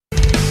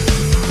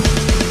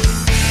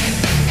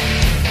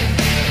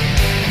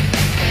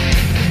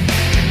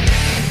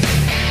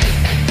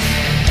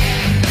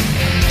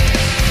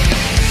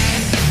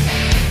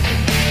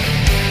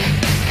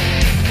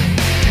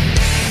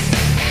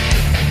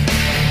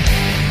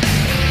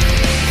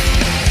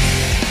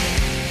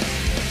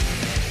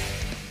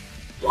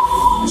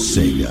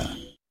Sega.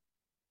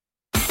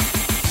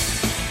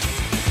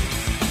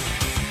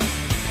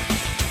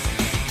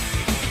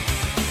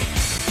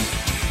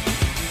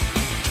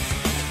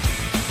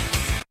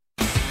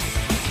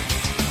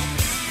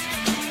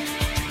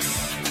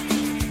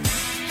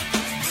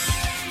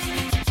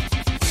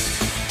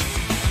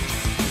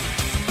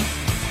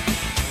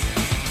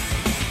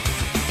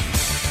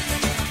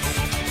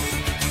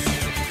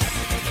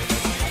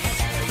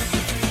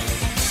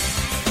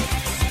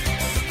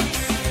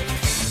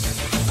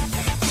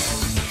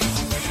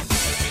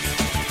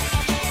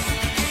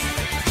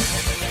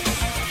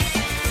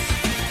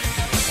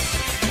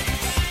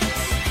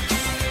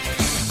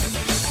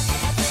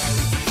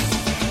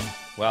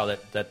 Wow,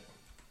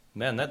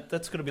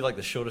 that's going to be like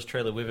the shortest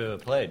trailer we've ever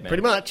played, man.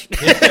 Pretty much.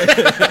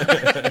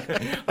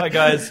 Hi,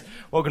 guys.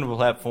 Welcome to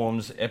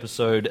Platforms,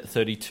 episode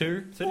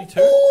 32. 32?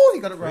 Oh,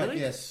 you got it right,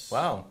 Really? yes.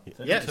 Wow.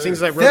 Yeah, 32.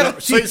 since I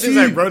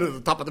wrote it at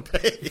the top of the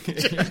page.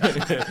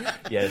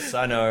 Yes,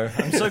 I know.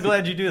 I'm so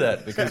glad you do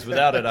that, because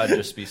without it, I'd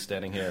just be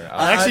standing here.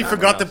 I actually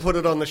forgot to put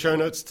it on the show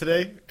notes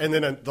today, and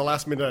then at the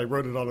last minute I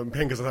wrote it on a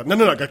pen because I thought,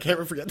 no, I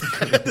can't forget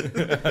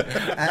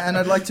that. And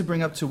I'd like to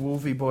bring up to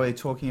Wolfie Boy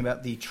talking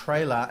about the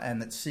trailer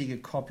and that Sega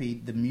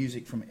copied the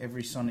music from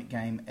every Sonic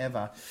game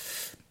ever.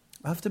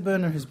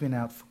 Afterburner has been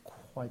out for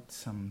quite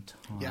some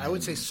time. Yeah, I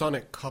would say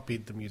Sonic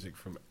copied the music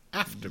from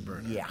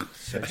Afterburner. Yeah,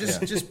 so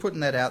just putting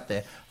that out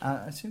there.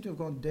 I seem to have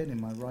gone dead in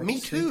my right Me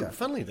too. speaker.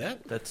 Funnily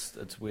that.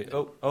 That's weird.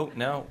 Oh,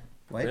 now...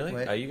 Wait, really?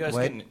 wait, Are you guys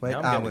wait, getting... wait. Now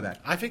I'm getting- We're back.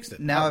 I fixed it.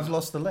 Now I've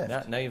lost the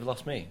left. Now you've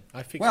lost me.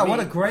 I fixed Wow, me. what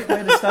a great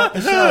way to start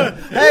the show.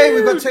 Hey,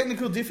 we've got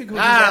technical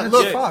difficulties and it's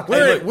look, fucked.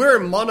 we're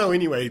mono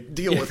anyway.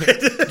 Deal with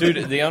it.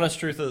 Dude, the honest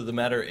truth of the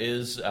matter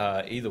is,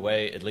 either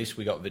way, at least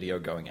we got video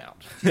going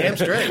out. Damn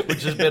straight.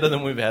 Which is better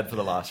than we've had for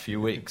the last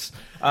few weeks.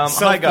 Hi, guys.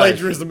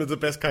 Self-plagiarism is the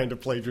best kind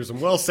of plagiarism.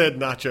 Well said,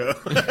 Nacho.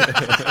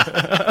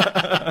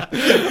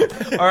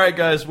 All right,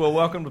 guys. Well,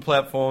 welcome to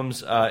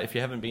Platforms. If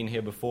you haven't been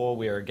here before,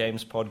 we are a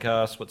games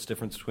podcast. What's the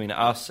difference between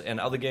us and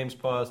other games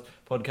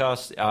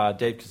podcasts?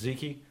 Dave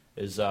Kaziki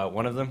is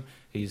one of them.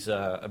 He's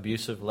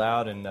abusive,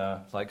 loud, and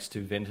likes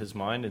to vent his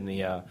mind in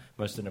the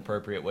most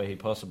inappropriate way he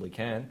possibly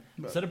can.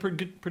 Is that a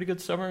pretty good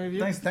summary of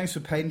you? Thanks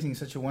for painting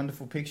such a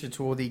wonderful picture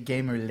to all the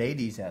gamer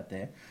ladies out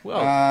there.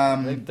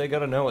 Well, they got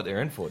to know what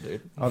they're in for,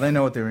 dude. Oh, they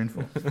know what they're in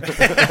for.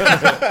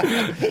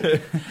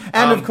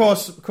 And of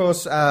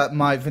course,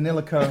 my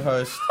vanilla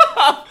co-host,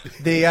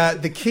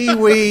 the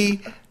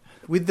Kiwi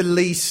with the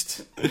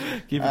least.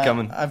 Keep it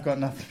coming. I've got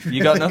nothing.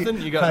 You got nothing?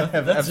 You got I nothing?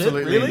 have That's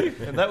absolutely. it,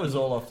 really? And that was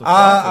all off the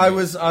fly.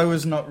 I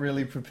was not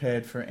really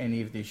prepared for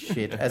any of this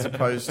shit, as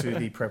opposed to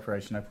the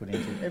preparation I put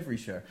into every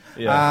show.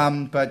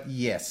 Yeah. But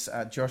yes,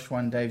 Josh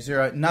 1, Dave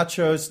 0,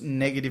 Nachos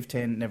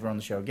 -10, never on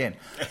the show again.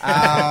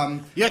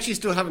 You actually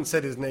still haven't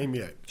said his name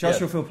yet.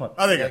 Joshua Yeah. Philpott.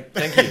 Oh, there you go.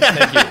 Thank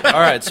you.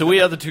 All right, so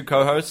we are the two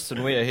co-hosts,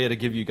 and we are here to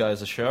give you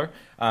guys a show.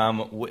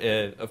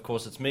 Of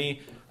course, it's me.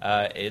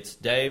 It's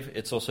Dave.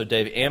 It's also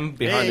Dave M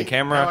behind the Hey,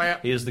 how are camera. ya?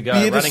 He is the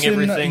guy running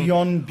everything.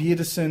 Jon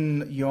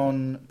Bearderson,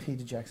 Jon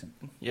Peter Jackson.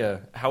 Yeah.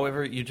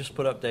 However, you just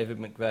put up David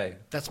McVeigh.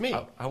 That's me.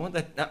 I want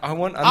that. I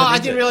want. I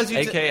didn't realize you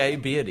AKA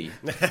Beardy.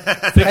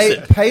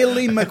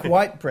 Paley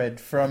McWhitebread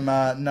from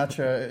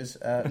Nachos.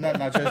 Not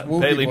Nachos.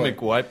 Wolfie Paley Boy.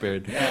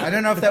 McWhitebeard. I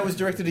don't know if that was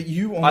directed at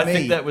you or I me.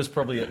 think that was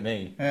probably at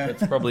me. Yeah.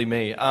 That's probably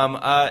me.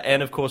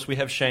 And of course, we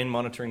have Shane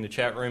monitoring the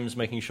chat rooms,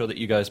 making sure that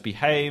you guys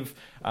behave,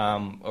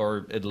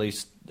 or at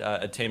least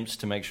attempts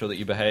to make sure that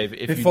you behave.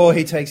 Before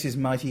he takes his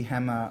mighty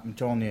hammer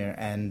Mjolnir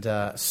and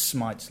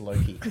smites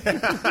Loki.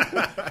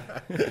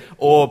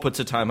 or puts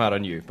a timeout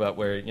on you, but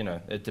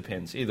it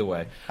depends. Either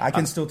way, I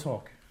can still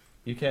talk.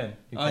 you can.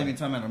 You Oh, you can. mean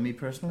timeout on me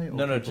personally? Or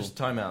No, people? just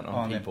timeout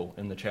on no. people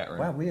in the chat room.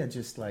 Wow, we are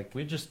just like...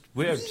 We're just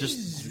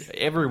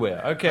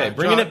everywhere. Okay,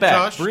 bringing Jo- it back.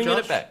 Josh, bringing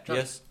Josh, it back. Josh.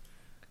 Yes.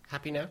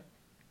 Happy now?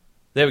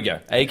 There we go.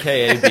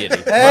 AKA Beardy.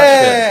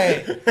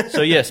 Hey! Much better.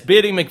 So yes,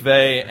 Beardy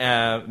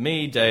McVeigh,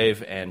 me,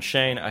 Dave, and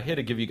Shane are here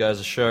to give you guys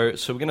a show.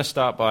 So we're going to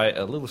start by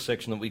a little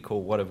section that we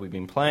call "What Have We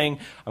Been Playing."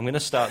 I'm going to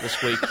start this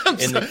week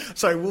in the.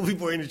 Sorry, Wolfie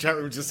Boy in the chat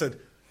room just said,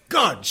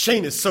 God,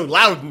 Shane is so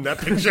loud in that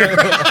picture.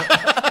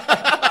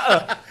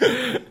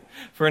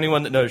 For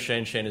anyone that knows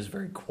Shane is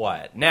very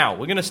quiet. Now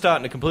we're going to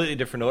start in a completely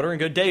different order and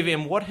go, Dave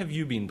M. What have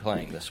you been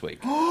playing this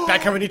week?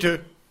 Bad Company 2.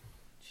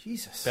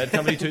 Jesus. Bad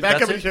Company 2. Bad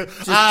That's Company it?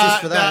 2.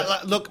 Just for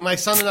that. Look, my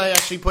son and I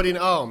actually put in...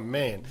 Oh,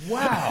 man.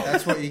 Wow.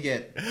 That's what you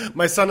get.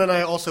 My son and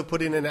I also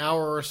put in an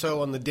hour or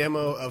so on the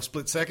demo of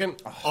Split Second.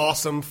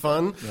 Awesome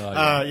fun.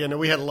 Oh, yeah.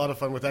 We had a lot of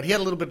fun with that. He had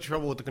a little bit of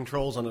trouble with the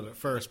controls on it at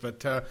first,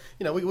 but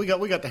we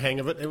got the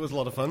hang of it. It was a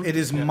lot of fun. It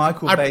is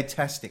Michael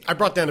Bay-tastic. I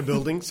brought down a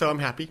building, so I'm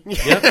happy.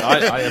 Yeah,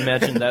 I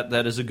imagine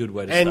that is a good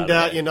way to And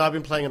start. it. I've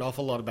been playing an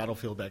awful lot of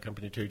Battlefield Bad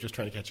Company 2, just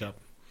trying to catch up.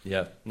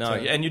 Yeah, no,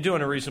 and you're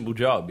doing a reasonable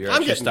job. You're I'm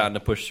actually getting starting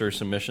to push through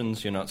some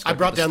missions. You're not. Stuck I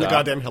brought at down the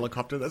start. goddamn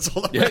helicopter. That's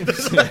all. Yeah,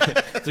 it's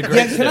a great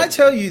Yeah, can step. I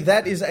tell you,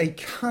 that is a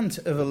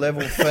cunt of a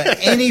level for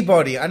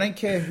anybody. I don't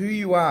care who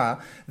you are.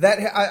 That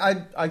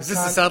I Is this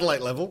the can't-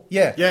 satellite level?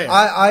 Yeah. Yeah.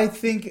 I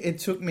think it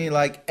took me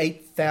like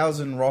 8,000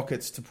 8,000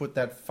 rockets to put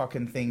that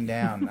fucking thing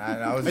down.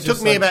 It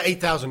took me about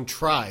 8,000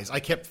 tries. I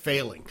kept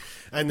failing.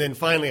 And then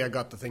finally I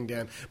got the thing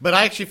down. But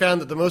I actually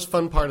found that the most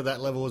fun part of that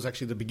level was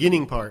actually the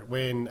beginning part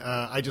when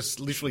I just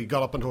literally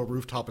got up onto a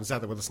rooftop and sat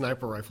there with a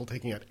sniper rifle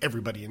taking out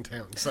everybody in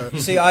town. So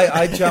See,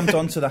 I jumped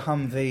onto the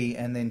Humvee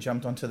and then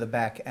jumped onto the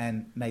back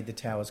and made the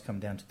towers come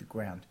down to the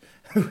ground.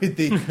 with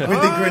the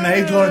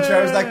grenade launcher.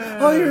 I was like,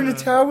 oh, you're in a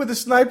tower with a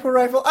sniper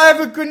rifle? I have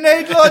a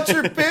grenade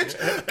launcher, bitch!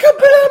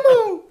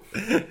 Kablamo!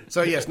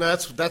 So yes, no,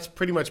 that's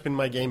pretty much been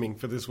my gaming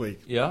for this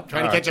week. Yeah,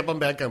 Trying to catch up on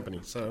Bad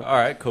Company. So All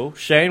right, cool.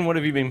 Shane, what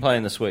have you been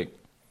playing this week?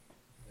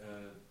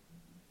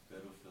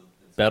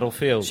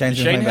 Battlefield. Shane's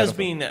been Shane playing has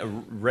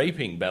Battlefield. been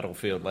raping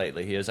Battlefield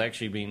lately. He has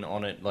actually been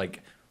on it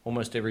like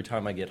almost every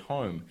time I get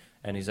home,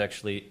 and he's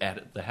actually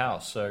at the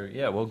house. So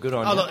yeah, well, good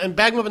on you. look, and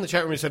Bagmob in the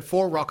chat room said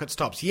 4 rocket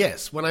stops.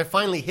 Yes, when I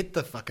finally hit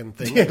the fucking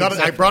thing,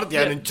 I brought it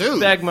down in 2.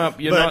 Bagmup,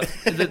 you're not.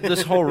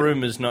 This whole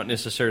room is not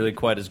necessarily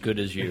quite as good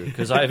as you,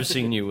 because I've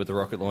seen you with the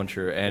rocket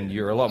launcher, and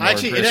you're a lot more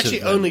It aggressive.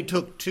 actually only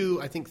took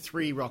 2, I think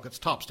 3 rockets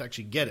tops to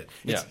actually get it.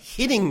 It's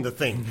hitting the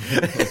thing.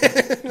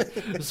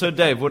 So,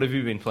 Dave, what have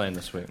you been playing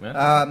this week,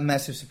 man?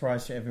 Massive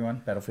surprise to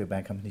everyone. Battlefield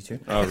Bad Company 2.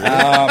 Oh, really?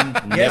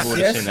 Never would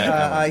have seen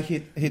that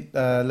coming. I hit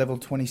level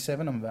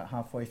 27. I'm about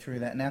halfway through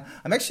that now.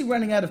 I'm actually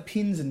running out of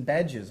pins and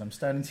badges. I'm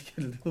starting to get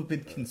a little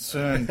bit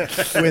concerned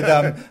with.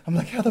 I'm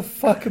like, how the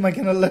fuck am I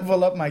going to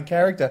level up my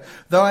character?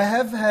 Though I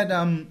have had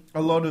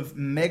a lot of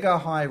mega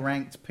high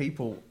ranked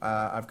people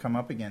I've come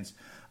up against.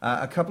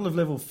 A couple of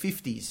level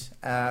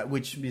 50s,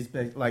 which is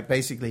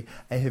basically,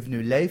 I have no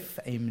life,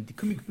 I'm the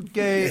comic book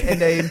guy,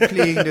 and I am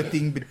playing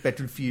nothing but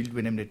Battlefield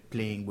when I'm not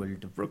playing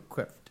World of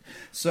Warcraft.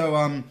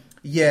 So,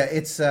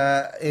 it's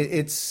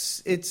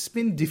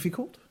been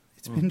difficult.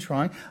 It's been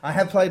trying. I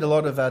have played a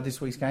lot of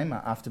this week's game,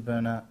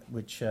 Afterburner,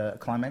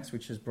 Climax,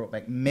 which has brought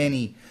back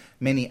many,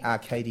 many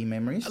arcadey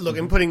memories. Look,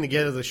 in putting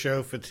together the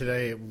show for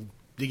today,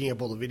 digging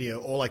up all the video,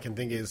 all I can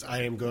think is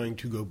I am going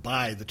to go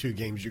buy the 2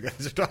 games you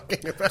guys are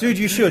talking about. Dude,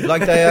 you should.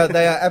 Like, they are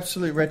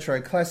absolute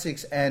retro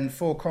classics. And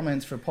 4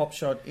 comments for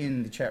Popshot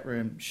in the chat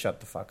room, shut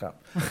the fuck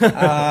up.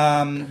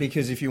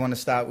 Because if you want to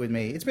start with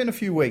me, it's been a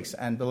few weeks,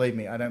 and believe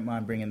me, I don't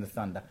mind bringing the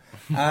thunder.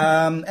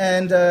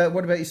 And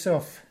what about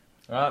yourself?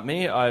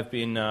 Me, I've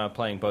been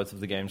playing both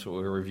of the games that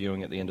we were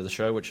reviewing at the end of the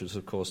show, which is,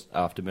 of course,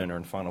 Afterburner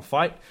and Final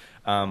Fight.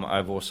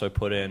 I've also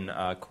put in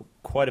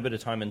quite a bit of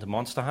time into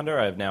Monster Hunter.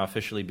 I have now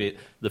officially beat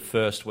the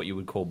first, what you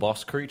would call,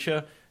 boss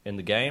creature in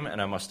the game, and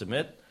I must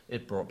admit,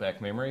 it brought back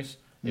memories.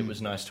 It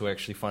was nice to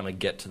actually finally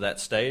get to that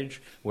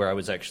stage where I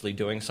was actually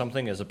doing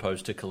something as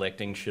opposed to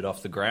collecting shit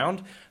off the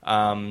ground.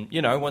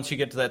 Once you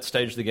get to that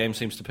stage, the game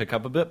seems to pick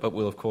up a bit, but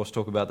we'll, of course,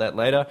 talk about that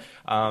later.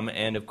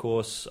 And, of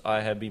course,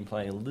 I have been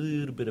playing a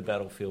little bit of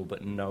Battlefield,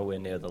 but nowhere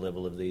near the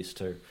level of these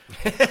two.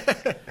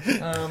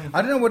 I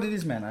don't know what it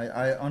is, man.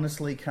 I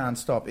honestly can't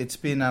stop. It's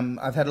been...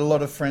 I've had a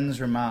lot of friends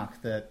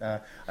remark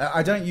that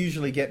I don't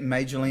usually get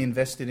majorly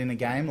invested in a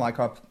game. Like,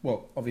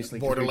 obviously...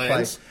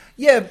 Borderlands?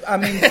 Yeah, I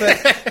mean,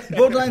 but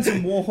Borderlands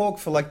and Warhawk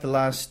for like the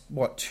last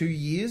 2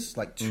 years,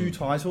 like 2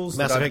 titles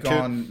Mass that I've Effect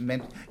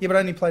gone. Yeah, but I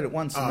only played it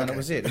once, and then it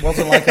was it. It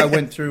wasn't like I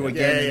went through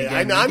again and again. I know,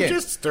 and I'm again.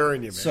 just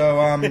stirring you, man.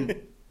 So,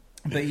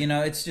 but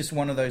it's just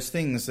one of those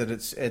things that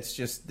it's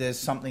just there's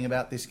something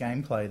about this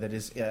gameplay that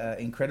is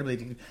incredibly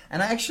addictive.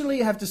 And I actually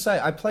have to say,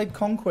 I played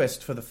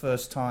Conquest for the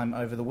first time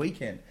over the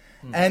weekend.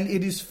 And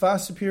it is far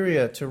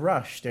superior to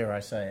Rush, dare I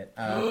say it.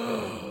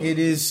 It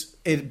is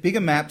bigger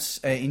maps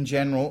in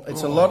general.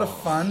 It's a lot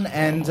of fun,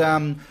 and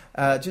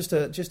just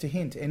a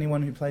hint: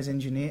 anyone who plays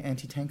Engineer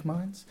anti-tank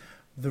mines,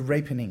 the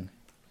rapening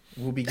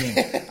will begin.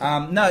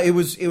 No, it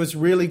was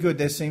really good.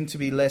 There seemed to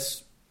be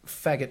less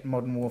faggot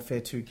Modern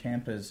Warfare 2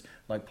 campers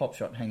like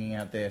Popshot hanging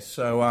out there.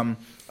 So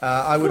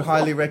I would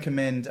highly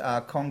recommend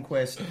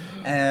Conquest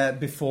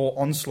before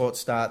Onslaught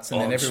starts,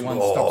 and then everyone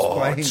stops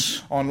playing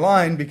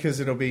online because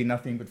it'll be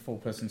nothing but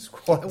 4-person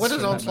squads. What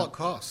does Onslaught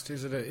cost?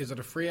 Is it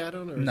a free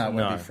add-on? Or No, it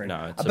won't be free.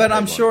 No, it's a but paid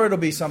I'm one. sure it'll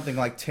be something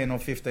like $10 or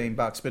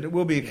 $15. But it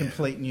will be a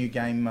complete new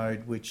game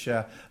mode, which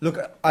look,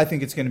 I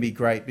think it's going to be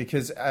great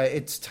because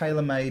it's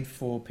tailor-made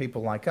for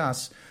people like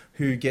us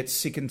who get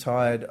sick and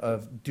tired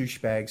of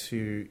douchebags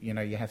who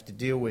you have to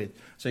deal with.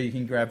 So you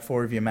can grab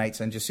 4 of your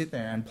mates and just sit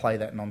there and play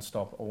that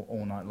non-stop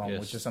all night long,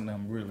 which is something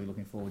I'm really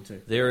looking forward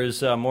to. There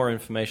is more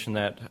information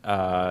that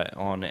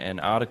on an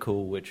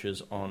article which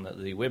is on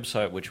the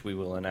website, which we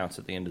will announce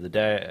at the end of the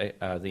day,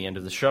 the end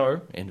of the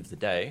show, end of the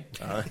day.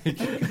 We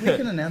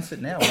can announce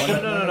it now.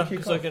 No,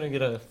 because I'm going to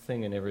get a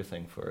thing and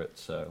everything for it,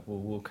 so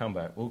we'll come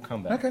back. We'll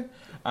come back. Okay.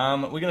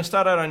 We're going to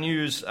start out on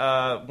news,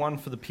 one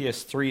for the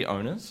PS3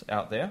 owners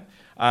out there.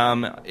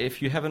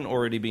 If you haven't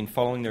already been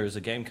following, there is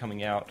a game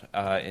coming out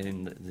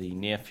in the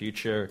near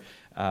future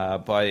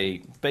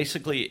by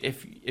basically,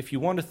 if you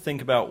want to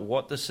think about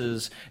what this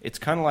is, it's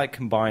kind of like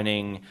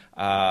combining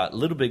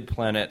Little Big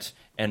Planet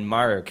and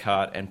Mario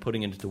Kart and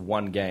putting it into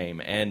one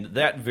game, and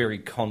that very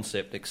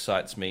concept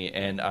excites me.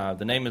 And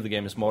the name of the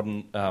game is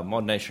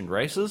Mod Nation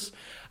Races.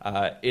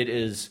 It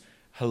is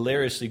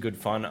hilariously good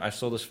fun. I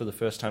saw this for the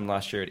first time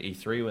last year at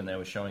E3 when they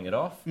were showing it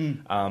off.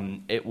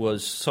 It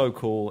was so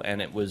cool,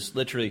 and it was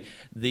literally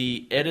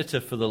the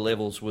editor for the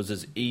levels was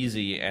as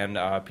easy, and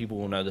people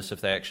will know this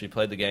if they actually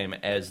played the game,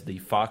 as the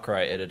Far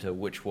Cry editor,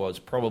 which was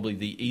probably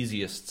the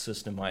easiest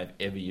system I've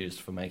ever used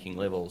for making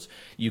levels.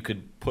 You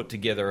could put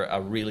together a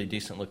really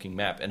decent looking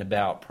map in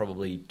about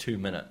probably 2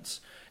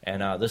 minutes.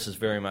 And this is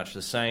very much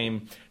the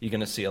same. You're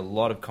going to see a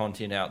lot of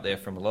content out there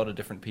from a lot of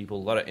different people,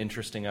 a lot of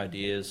interesting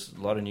ideas,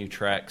 a lot of new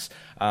tracks.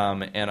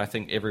 And I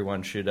think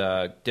everyone should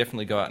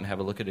definitely go out and have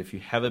a look at it if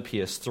you have a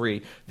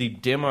PS3. The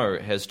demo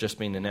has just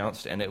been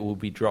announced, and it will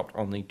be dropped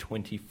on the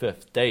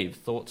 25th. Dave,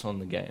 thoughts on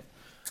the game?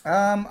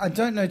 I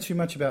don't know too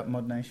much about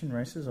Mod Nation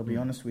races, I'll be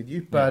honest with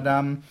you. But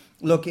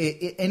look,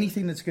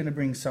 anything that's going to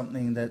bring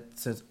something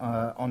that's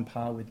on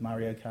par with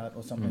Mario Kart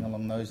or something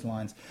along those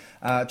lines,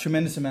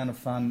 tremendous amount of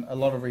fun, a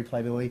lot of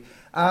replayability.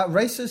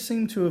 Races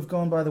seem to have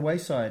gone by the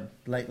wayside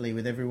lately,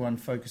 with everyone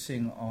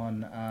focusing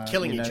on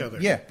killing each other.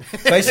 Yeah,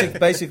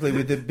 basically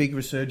with the big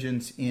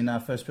resurgence in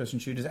first-person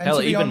shooters. And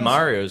Hell, even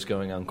Mario's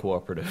going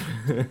uncooperative.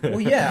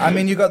 Well, yeah, I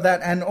mean, you got that,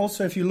 and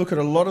also if you look at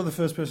a lot of the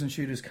first-person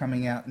shooters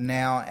coming out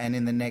now and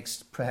in the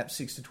next perhaps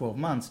 6 to 12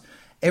 months,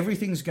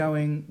 everything's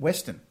going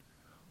Western.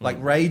 Like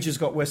Rage has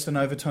got Western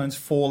overtones,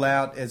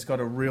 Fallout has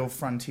got a real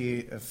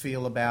frontier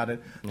feel about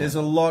it. There's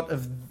a lot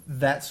of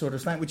that sort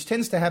of thing, which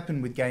tends to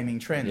happen with gaming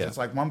trends. Yeah. It's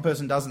like one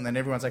person does it, and then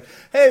everyone's like,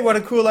 hey, what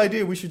a cool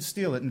idea, we should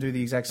steal it and do the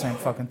exact same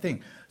fucking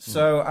thing.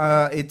 So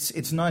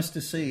it's nice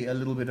to see a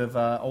little bit of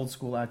old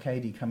school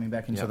arcadey coming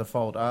back into the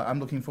fold.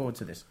 I'm looking forward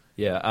to this.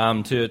 Yeah,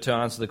 to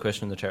answer the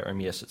question in the chat room,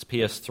 yes, it's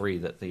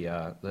PS3 that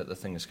the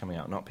thing is coming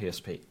out, not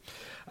PSP.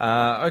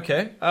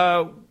 Okay.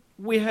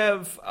 We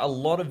have a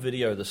lot of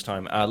video this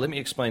time. Let me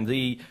explain.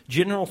 The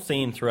general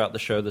theme throughout the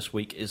show this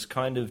week is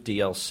kind of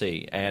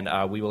DLC, and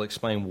we will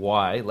explain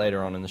why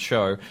later on in the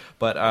show.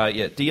 But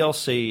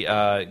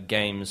DLC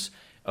games,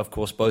 of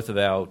course, both of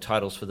our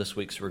titles for this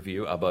week's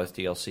review are both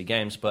DLC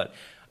games, but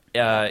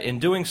in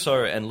doing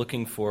so and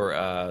looking for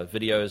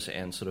videos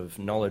and sort of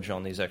knowledge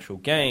on these actual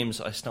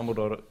games, I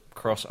stumbled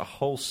across a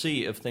whole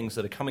sea of things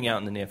that are coming out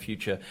in the near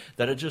future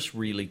that are just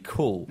really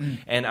cool.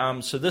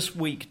 And so this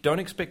week, don't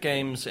expect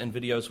games and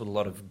videos with a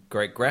lot of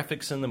great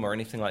graphics in them or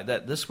anything like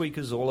that. This week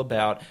is all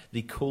about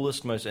the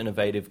coolest, most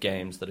innovative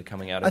games that are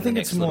coming out. I think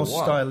the it's next more little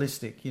while.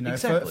 Stylistic, you know,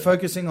 Exactly.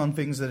 focusing on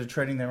things that are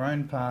treading their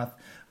own path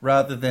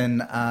rather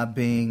than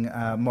being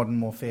Modern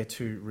Warfare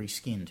 2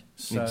 reskinned.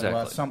 So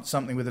Exactly.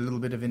 Something with a little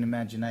bit of an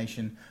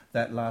imagination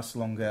that lasts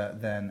longer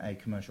than a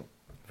commercial.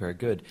 Very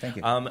good. Thank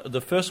you.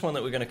 The first one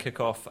that we're going to kick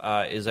off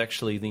is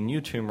actually the new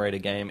Tomb Raider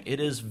game.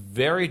 It is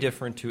very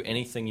different to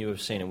anything you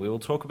have seen, and we will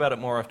talk about it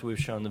more after we've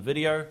shown the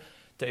video.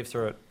 Dave,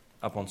 throw it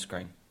up on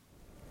screen.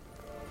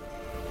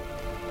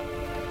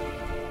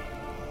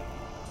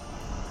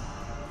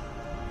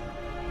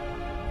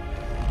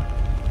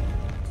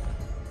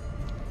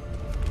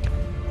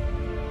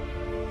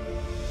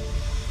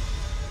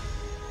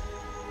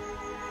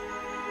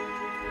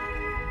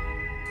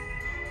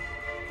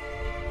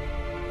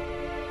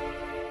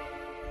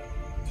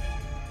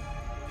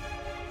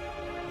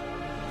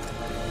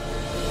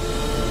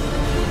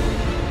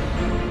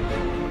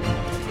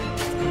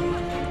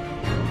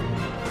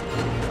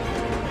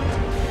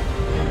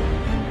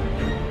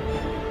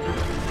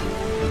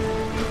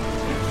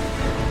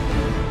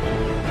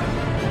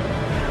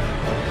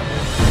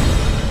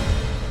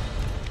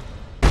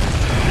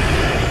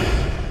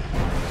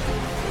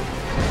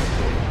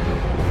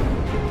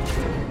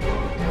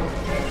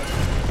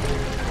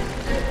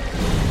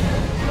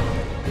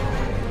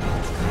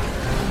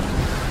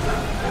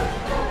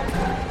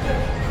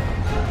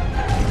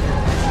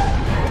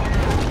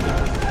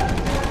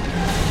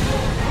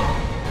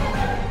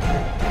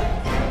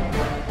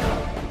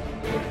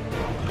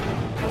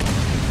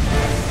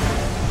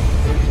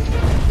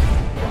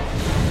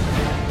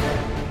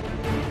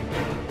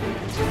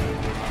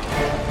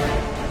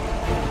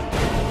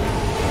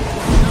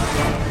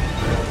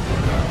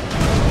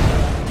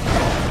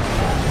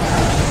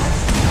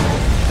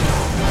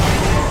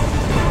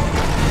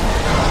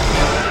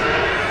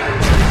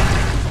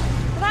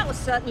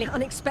 Certainly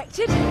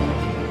unexpected.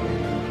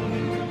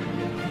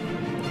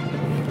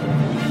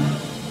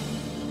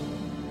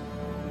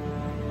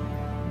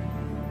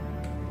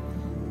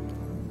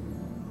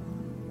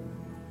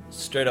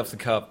 Straight off the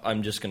cuff,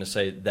 I'm just going to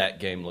say that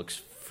game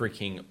looks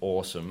freaking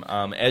awesome.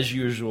 As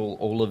usual,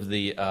 all of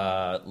the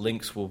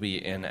links will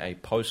be in a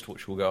post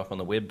which will go up on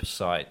the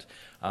website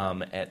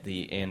at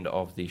the end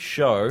of the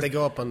show. They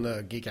go up on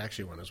the Geek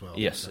Actually one as well.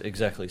 Yes,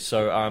 exactly.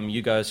 So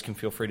you guys can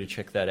feel free to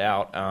check that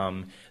out.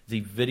 The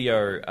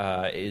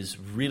video is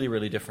really,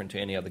 really different to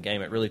any other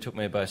game. It really took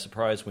me by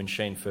surprise when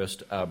Shane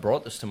first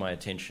brought this to my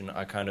attention.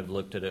 I kind of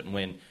looked at it and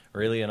went,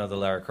 really, another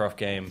Lara Croft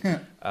game?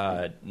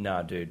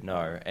 Nah, dude,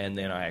 no. And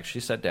then I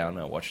actually sat down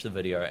and I watched the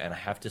video, and I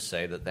have to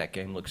say that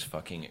game looks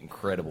fucking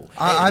incredible.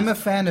 I'm a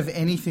fan of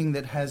anything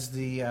that has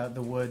the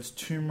words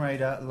Tomb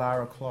Raider,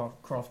 Lara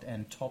Croft,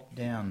 and top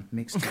down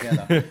mixed mixed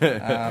together.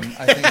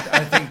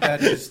 I think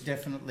that is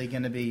definitely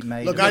going to be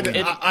made. Look,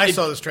 I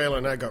saw this trailer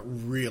and I got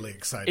really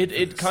excited.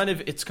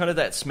 It's kind of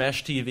that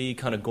Smash TV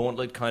kind of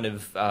gauntlet kind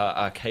of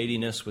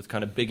arcadiness with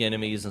kind of big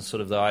enemies and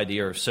sort of the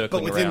idea of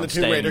circling around,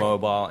 staying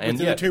mobile, and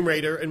within the Tomb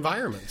Raider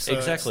environment. So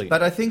exactly.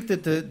 But I think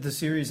that the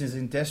series is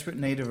in desperate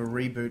need of a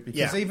reboot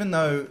because even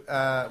though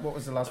what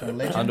was the last one?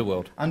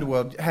 Legend?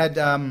 Underworld had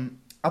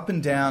up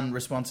and down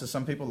responses.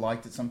 Some people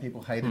liked it, some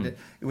people hated it.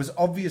 It was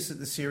obvious that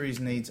the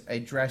series needs a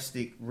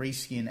drastic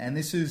reskin, and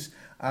this is,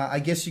 I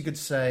guess you could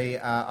say,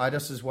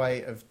 Eidos's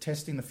way of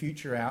testing the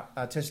future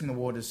out, testing the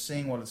waters,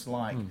 seeing what it's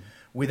like,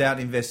 without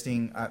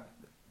investing,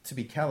 to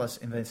be callous,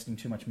 investing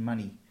too much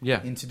money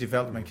into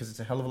development, because it's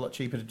a hell of a lot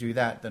cheaper to do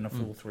that than a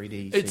full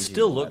 3D. It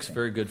still looks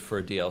very good for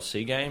a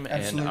DLC game,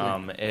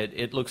 Absolutely. and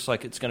it looks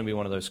like it's going to be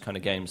one of those kind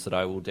of games that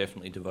I will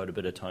definitely devote a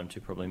bit of time to.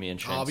 Probably me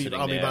and Shane I'll be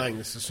buying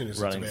this as soon as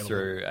running it's available.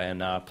 through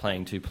and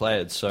playing 2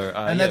 players. So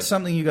and that's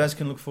something you guys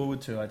can look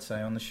forward to. I'd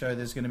say on the show,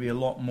 there's going to be a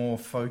lot more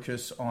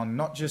focus on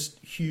not just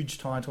huge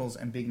titles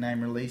and big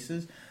name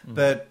releases,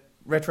 but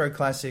retro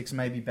classics,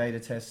 maybe beta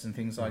tests and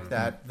things like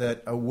that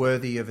are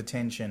worthy of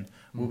attention.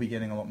 We'll be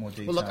getting a lot more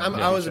detail. Well, look,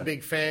 I was a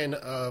big fan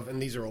of,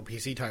 and these are all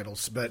PC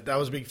titles, but I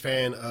was a big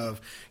fan of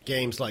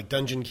games like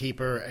Dungeon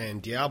Keeper and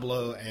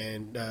Diablo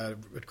and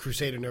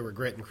Crusader No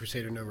Regret and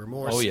Crusader No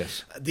Remorse. Oh,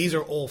 yes. These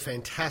are all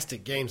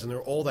fantastic games, and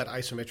they're all that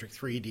isometric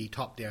 3D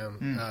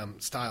top-down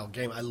style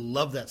game. I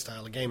love that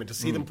style of game, and to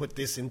see them put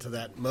this into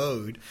that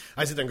mode,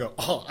 I sit there and go,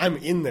 oh, I'm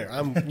in there.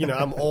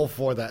 I'm all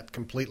for that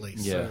completely.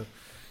 Yeah. So.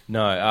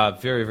 No,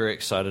 very, very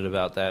excited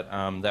about that.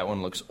 That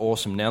one looks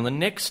awesome. Now, the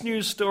next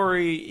news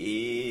story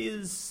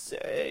is...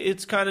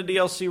 it's kind of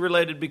DLC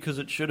related because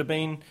it should have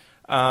been.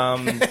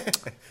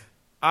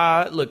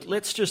 Look,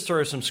 let's just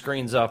throw some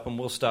screens up and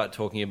we'll start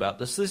talking about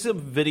this. This is a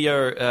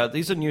video...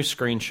 these are new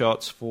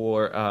screenshots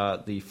for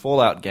the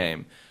Fallout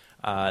game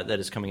that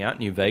is coming out,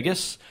 New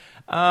Vegas.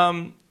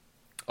 All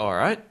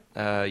right.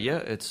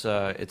 It's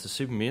a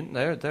super mutant.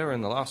 They're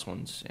in the last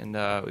ones, and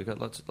we've got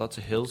lots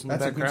of hills in the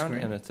background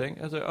and a thing.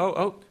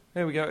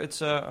 There we go.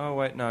 It's oh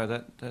wait, no,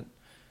 that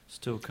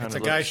still kind of.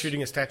 It's a guy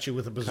shooting a statue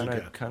with a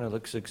bazooka. Kind of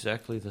looks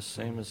exactly the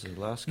same as the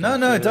last. No,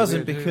 guy. it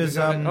doesn't because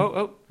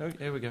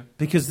here we go.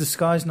 Because the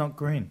sky's not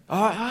green.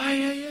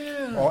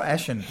 Yeah. Or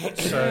ashen.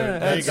 So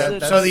there you go.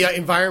 So the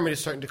environment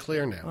is starting to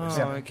clear now.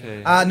 Oh,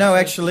 okay. No,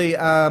 actually,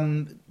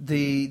 the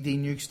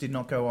nukes did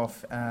not go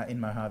off in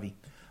Mojave.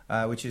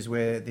 Which is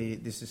where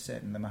this is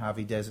set in the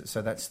Mojave Desert.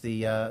 So that's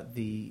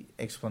the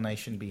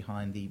explanation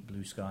behind the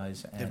blue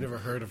skies. And They've never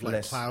heard of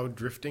cloud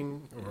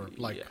drifting or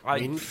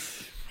wind?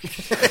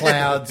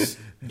 Clouds,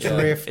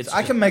 drift.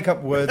 I can make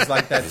up words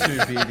like that too,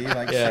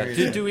 BD.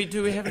 Seriously.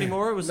 Do we have any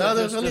more? No,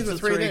 there was only the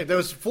 3 there. There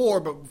was 4,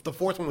 but the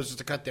 4th one was just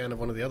a cut down of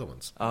one of the other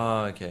ones.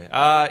 Oh, okay.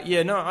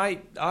 I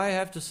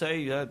have to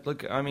say,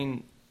 look, I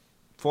mean,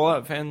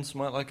 Fallout fans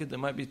might like it. There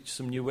might be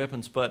some new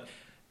weapons, but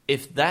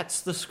if that's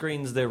the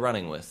screens they're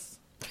running with.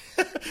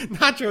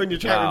 Nacho in your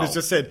chat room has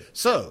just said,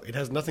 so it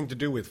has nothing to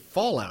do with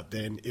Fallout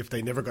then if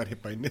they never got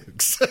hit by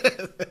nukes.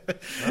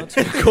 That's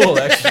pretty cool,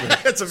 actually.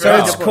 So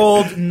it's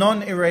called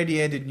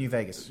Non-Irradiated New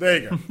Vegas. There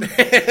you go.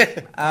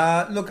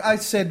 Look, I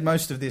said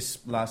most of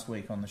this last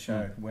week on the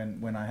show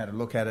when I had a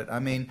look at it. I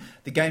mean,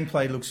 the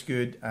gameplay looks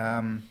good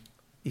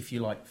if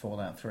you like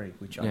Fallout 3,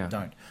 which I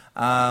don't.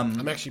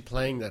 I'm actually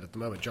playing that at the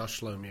moment.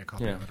 Josh loaned me a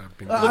copy of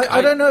it.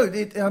 I don't know.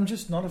 I'm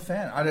just not a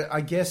fan. I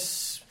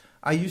guess...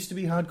 I used to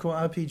be hardcore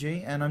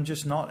RPG, and I'm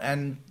just not.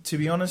 And to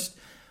be honest,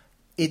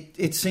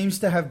 it seems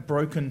to have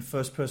broken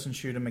first-person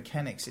shooter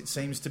mechanics. It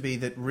seems to be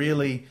that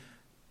really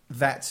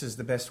VATS is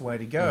the best way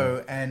to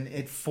go, and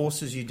it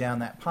forces you down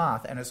that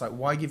path. And it's like,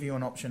 why give you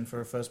an option for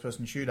a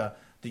first-person shooter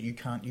that you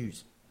can't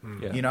use?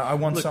 Yeah. I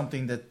want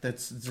something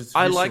that's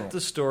I like the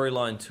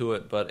storyline to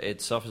it, but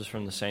it suffers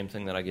from the same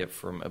thing that I get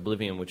from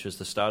Oblivion, which is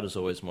the start is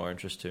always more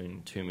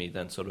interesting to me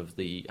than sort of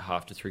the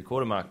half to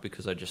three-quarter mark,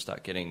 because I just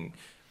start getting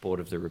bored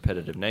of the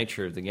repetitive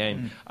nature of the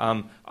game.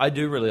 I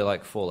do really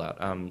like Fallout.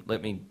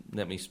 Let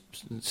me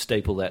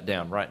staple that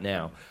down right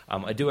now.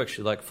 I do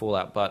actually like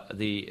Fallout, but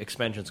the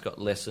expansions got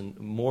less and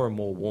more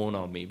worn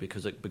on me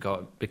because it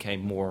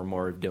became more and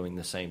more of doing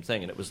the same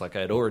thing. And it was like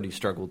I had already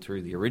struggled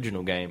through the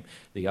original game,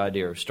 the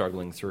idea of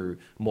struggling through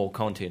more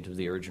content of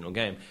the original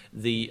game.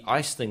 The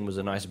ice thing was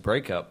a nice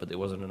breakup, but there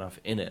wasn't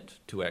enough in it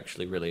to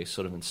actually really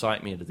sort of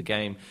incite me into the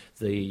game.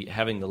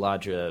 Having the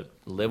larger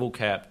level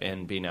cap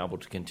and being able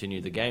to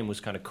continue the game was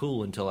kind of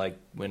cool until I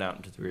went out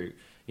into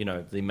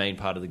the main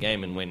part of the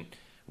game and went,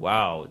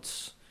 wow,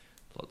 it's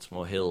lots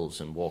more hills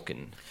and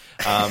walking,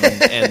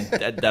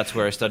 and that's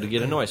where I started to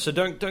get annoyed. So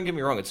don't get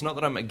me wrong, it's not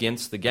that I'm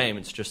against the game,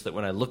 it's just that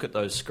when I look at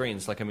those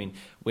screens,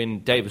 when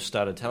Davis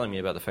started telling me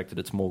about the fact that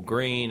it's more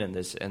green and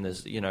there's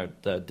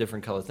the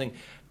different color thing,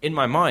 in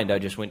my mind I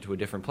just went to a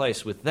different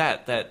place. With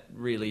that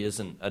really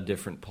isn't a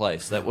different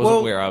place. That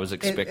wasn't where I was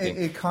expecting.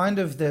 It kind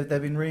of, they've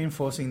been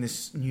reinforcing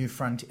this new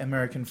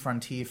American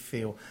frontier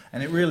feel,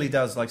 and it really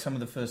does. Like some of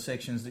the first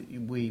sections that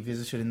we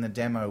visited in the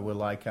demo were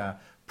like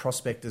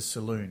Prospector's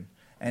Saloon.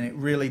 and it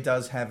really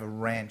does have a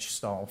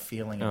ranch-style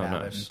feeling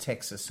about it, nice. and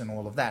Texas and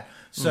all of that.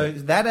 So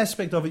that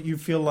aspect of it, you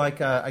feel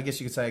like, I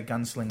guess you could say a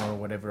gunslinger or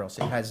whatever else.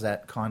 It has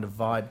that kind of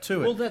vibe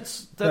to it. Well,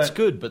 that's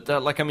good, but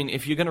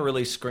if you're going to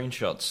release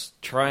screenshots,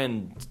 try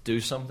and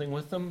do something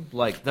with them.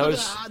 Like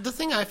those. The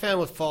thing I found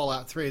with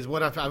Fallout 3 is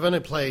what I've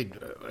only played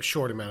a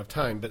short amount of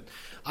time, but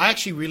I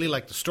actually really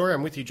like the story.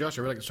 I'm with you, Josh.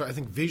 I really like the story. I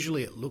think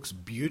visually it looks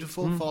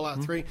beautiful,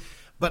 Fallout 3.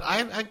 But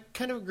I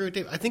kind of agree with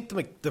Dave. I think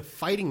the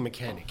fighting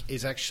mechanic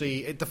is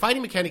actually... The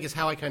fighting mechanic is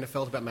how I kind of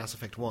felt about Mass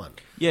Effect 1.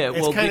 Yeah,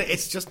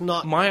 it's just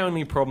not... My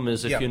only problem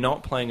is if you're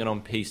not playing it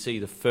on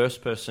PC, the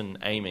first-person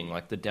aiming,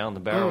 like the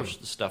down-the-barrel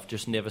stuff,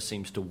 just never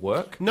seems to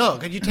work. No,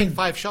 because you take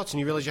 5 shots and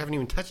you realize you haven't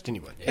even touched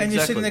anyone. And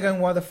you're sitting there going,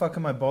 why the fuck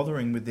am I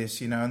bothering with this,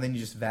 And then you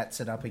just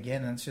VATS it up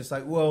again, and it's just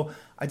like, well,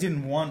 I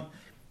didn't want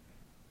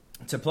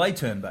to play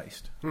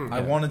turn-based.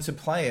 I wanted to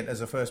play it as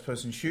a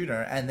first-person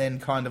shooter, and then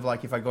kind of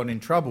like if I got in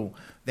trouble,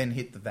 then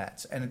hit the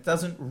VATS. And it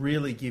doesn't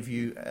really give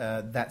you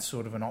that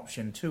sort of an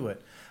option to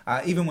it.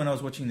 Even when I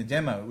was watching the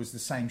demo, it was the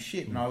same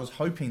shit, and I was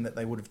hoping that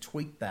they would have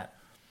tweaked that.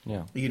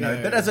 Yeah.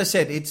 But as I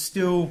said, it's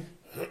still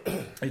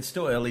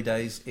early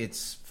days.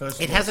 It's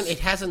first. It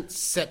hasn't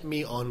set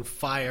me on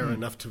fire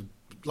enough to...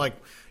 Like,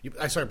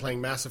 I started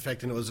playing Mass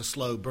Effect, and it was a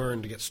slow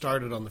burn to get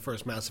started on the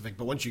first Mass Effect,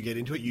 but once you get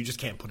into it, you just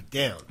can't put it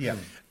down. Yeah.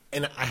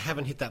 And I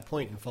haven't hit that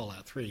point in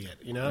Fallout 3 yet,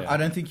 I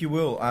don't think you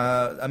will.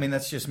 I mean,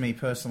 that's just me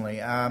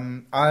personally.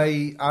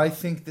 I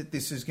think that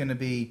this is going to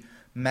be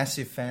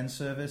massive fan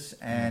service,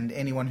 and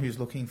anyone who's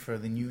looking for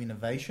the new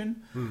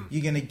innovation,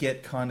 you're going to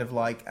get kind of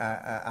like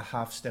a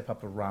half step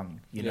up a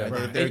rung. You know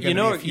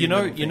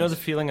the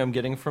feeling I'm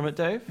getting from it,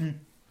 Dave?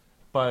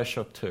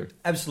 BioShock 2.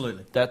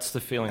 Absolutely. That's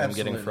the feeling I'm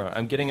getting from it.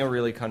 I'm getting a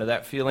really kind of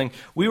that feeling.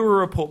 We will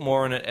report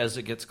more on it as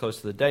it gets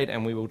close to the date,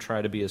 and we will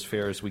try to be as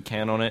fair as we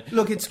can on it.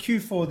 Look, it's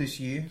Q4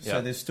 this year,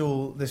 so there's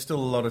still a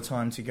lot of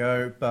time to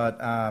go, but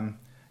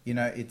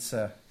it's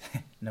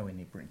nowhere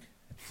near brink.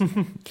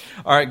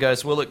 All right,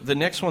 guys. Well, look, the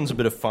next one's a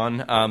bit of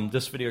fun.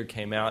 This video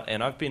came out,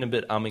 and I've been a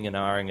bit umming and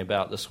ahhing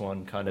about this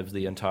one kind of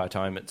the entire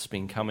time it's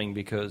been coming,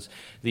 because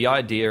the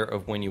idea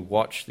of when you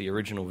watch the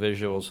original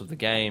visuals of the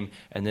game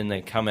and then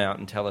they come out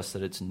and tell us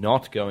that it's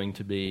not going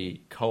to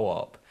be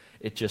co-op,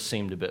 it just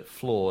seemed a bit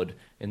flawed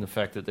in the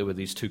fact that there were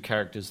these two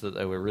characters that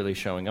they were really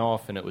showing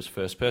off, and it was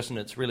first person.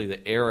 It's really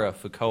the era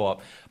for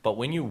co-op. But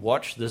when you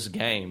watch this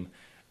game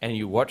and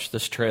you watch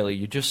this trailer,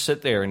 you just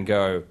sit there and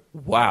go,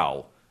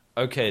 wow.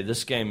 Okay,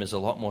 this game is a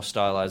lot more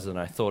stylized than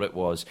I thought it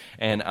was.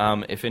 And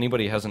if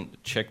anybody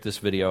hasn't checked this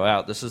video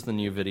out, this is the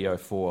new video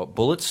for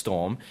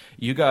Bulletstorm.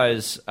 You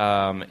guys,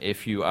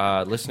 if you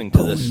are listening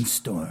to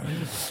this,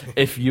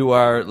 if you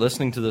are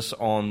listening to this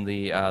on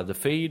the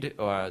feed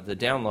or the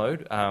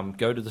download,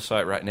 go to the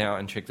site right now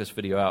and check this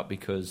video out,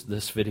 because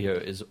this video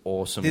is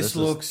awesome. This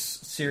looks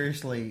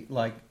seriously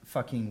like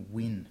fucking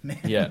win, man.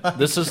 Yeah,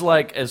 this is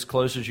like as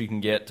close as you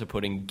can get to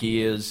putting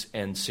Gears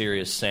and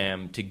Serious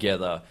Sam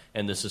together,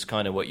 and this is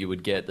kind of what you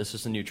would get. This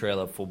is the new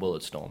trailer for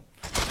Bulletstorm.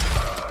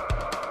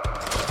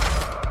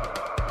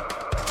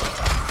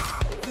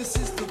 This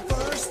is the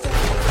first build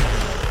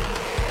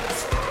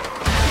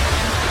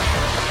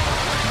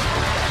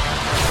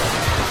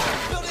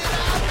it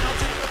out, I'll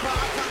take the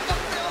park, I'm up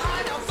real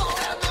high, now fall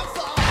and then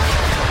fall.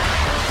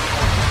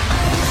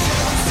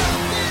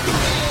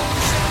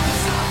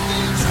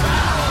 Something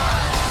try.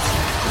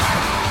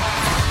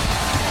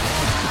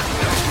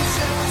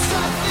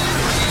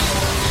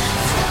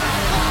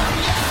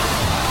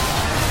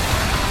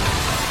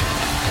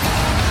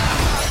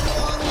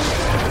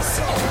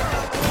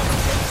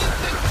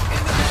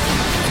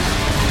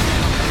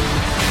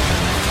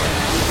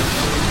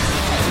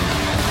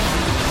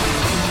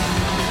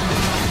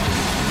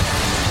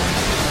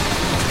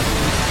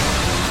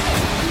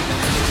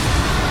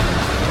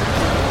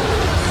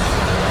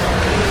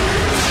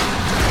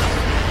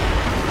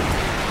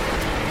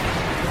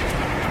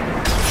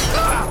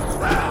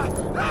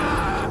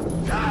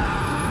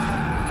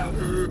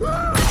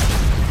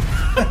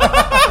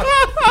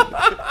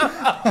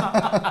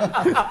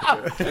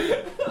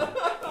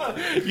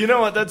 You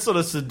know what? That sort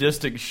of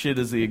sadistic shit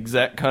is the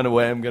exact kind of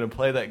way I'm going to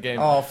play that game.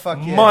 Oh, fuck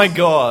yes. My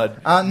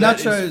God.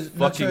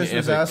 Nachos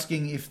was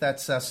asking if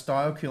that's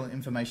style kill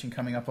information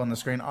coming up on the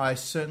screen. I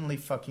certainly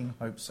fucking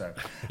hope so.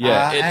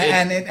 Yeah.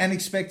 And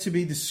expect to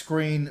be the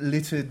screen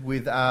littered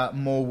with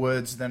more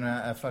words than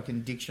a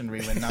fucking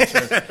dictionary when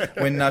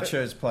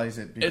Nachos plays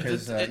it.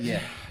 Because,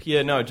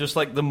 Yeah, no, just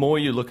like the more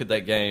you look at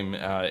that game,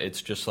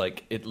 it's just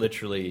like, it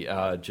literally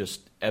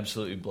just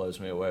absolutely blows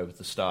me away with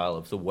the style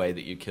of the way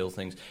that you kill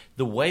things.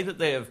 The way that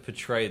they have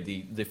portrayed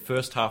the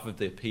first half of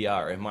their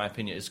PR, in my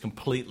opinion, is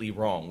completely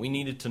wrong. We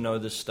needed to know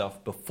this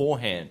stuff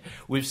beforehand.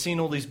 We've seen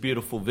all these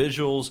beautiful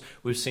visuals.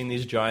 We've seen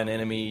these giant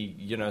enemy,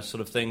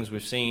 sort of things.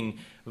 We've seen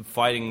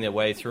fighting their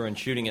way through and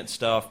shooting at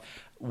stuff.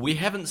 we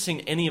haven't seen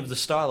any of the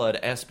stylized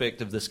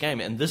aspect of this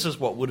game, and this is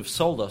what would have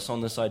sold us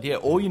on this idea.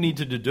 All you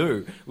needed to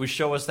do was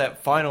show us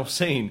that final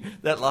scene,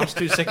 that last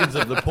 2 seconds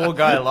of the poor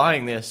guy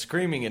lying there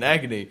screaming in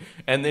agony,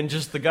 and then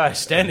just the guy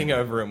standing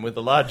over him with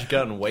a large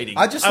gun waiting.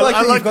 I just like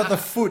that you've got the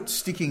foot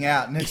sticking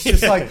out, and it's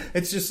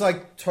just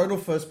like total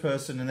first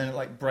person, and then it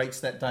like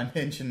breaks that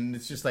dimension, and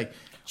it's just like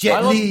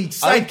Jet Li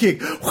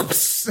sidekick.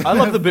 Whoops. I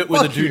love the bit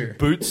where the Fuck dude you.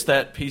 boots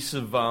that piece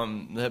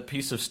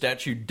of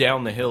statue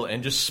down the hill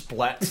and just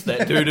splats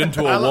that dude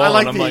into a I wall.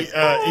 like and I'm the like,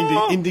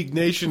 "Oh."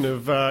 indignation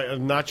of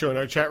Nacho in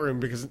our chat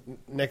room because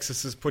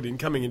Nexus has put in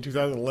coming in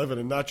 2011,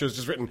 and Nacho's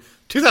just written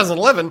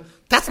 2011.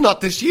 That's not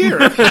this year.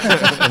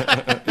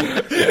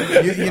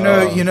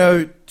 You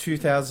know,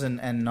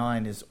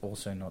 2009 is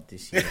also not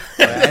this year,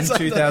 and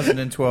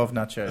 2012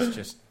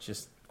 nachos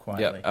just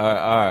quietly.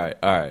 Yeah.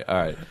 All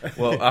right.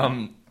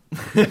 Well,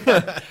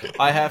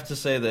 I have to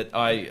say that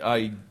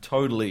I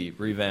totally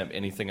revamp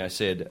anything I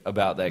said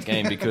about that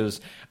game because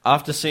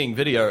after seeing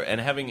video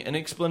and having an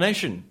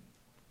explanation,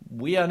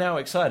 we are now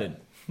excited.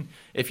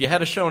 If you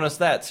had shown us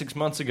that 6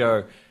 months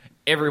ago,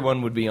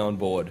 everyone would be on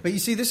board. But you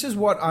see, this is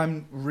what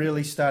I'm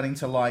really starting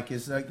to like,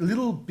 is like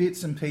little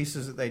bits and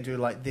pieces that they do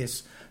like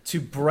this to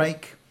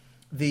break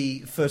the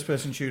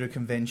first-person shooter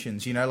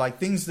conventions. You know, like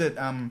things that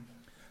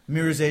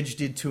Mirror's Edge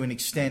did to an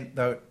extent,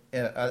 though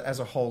as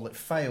a whole it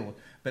failed,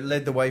 but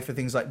led the way for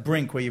things like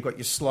Brink, where you've got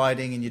your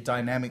sliding and your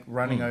dynamic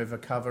running over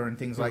cover and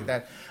things like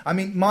that. I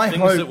mean, my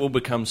Things hope... that will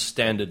become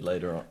standard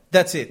later on.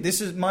 That's it. This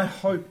is my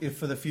hope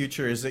for the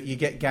future, is that you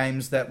get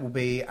games that will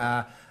be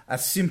a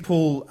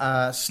simple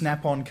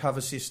snap-on cover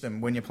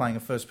system when you're playing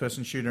a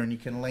first-person shooter, and you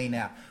can lean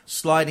out,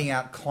 sliding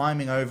out,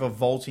 climbing over,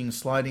 vaulting,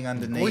 sliding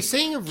underneath. We're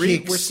seeing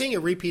kicks. we're seeing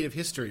a repeat of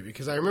history,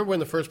 because I remember when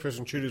the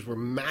first-person shooters were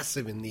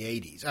massive in the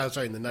in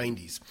the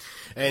 90s,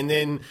 and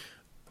then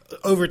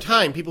over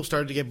time, people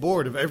started to get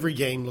bored of every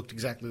game looked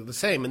exactly the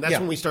same. And that's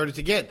when we started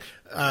to get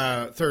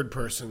third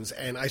persons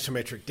and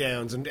isometric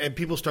downs. And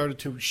people started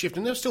to shift.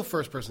 And there's still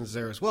first persons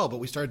there as well. But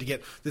we started to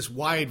get this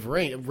wide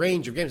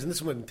range of games. And this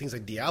is when things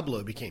like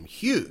Diablo became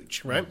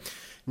huge, right?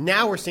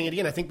 Now we're seeing it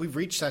again. I think we've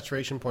reached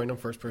saturation point on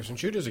first-person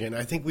shooters again.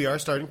 I think we are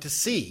starting to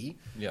see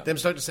them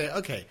start to say,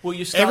 okay, Well,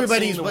 you start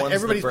seeing the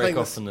ones that break playing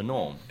off this. from the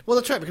norm. Well,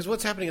 that's right, because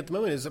what's happening at the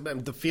moment is,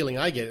 the feeling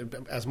I get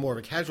as more of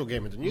a casual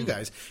gamer than you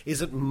guys, is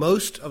that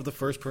most of the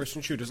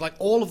first-person shooters, like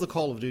all of the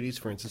Call of Duties,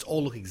 for instance,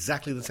 all look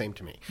exactly the same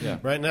to me. Yeah.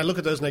 Right? And I look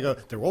at those and I go,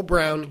 they're all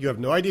brown. You have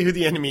no idea who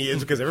the enemy is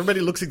because everybody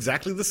looks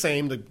exactly the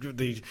same.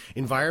 The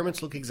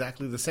environments look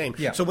exactly the same.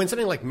 Yeah. So when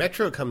something like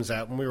Metro comes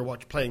out, when we were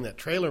playing that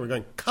trailer, we're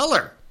going,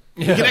 color!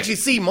 We can actually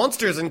see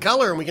monsters in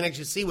color, and we can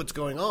actually see what's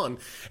going on.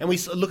 And we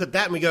look at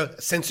that and we go,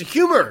 sense of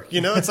humor.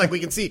 You know, it's like we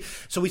can see.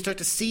 So we start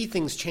to see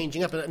things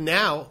changing up. And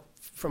now,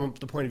 from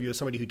the point of view of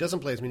somebody who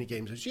doesn't play as many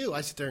games as you,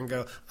 I sit there and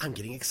go, I'm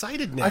getting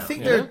excited now. I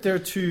think there are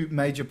two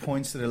major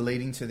points that are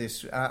leading to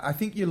this. I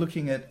think you're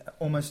looking at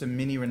almost a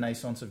mini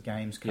renaissance of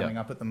games coming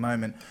up at the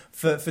moment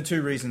for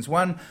two reasons.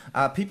 One,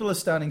 people are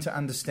starting to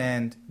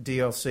understand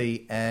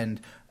DLC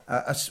and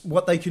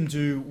what they can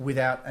do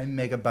without a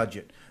mega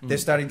budget. They're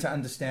starting to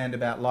understand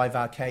about live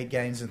arcade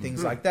games and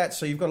things like that.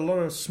 So you've got a lot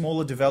of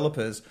smaller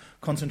developers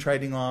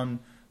concentrating on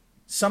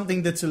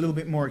something that's a little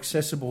bit more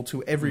accessible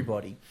to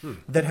everybody,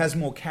 that has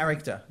more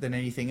character than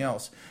anything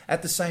else.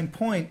 At the same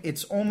point,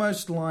 it's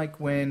almost like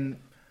when,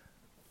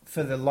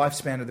 for the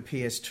lifespan of the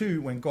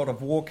PS2, when God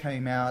of War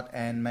came out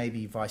and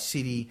maybe Vice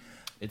City...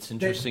 It's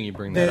interesting you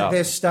bring that up.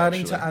 They're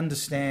starting to actually.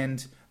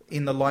 understand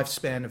in the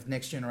lifespan of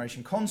next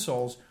generation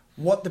consoles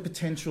what the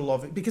potential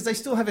of it, because they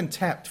still haven't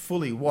tapped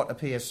fully what a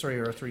PS3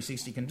 or a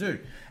 360 can do.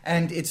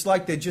 And it's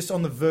like they're just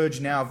on the verge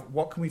now of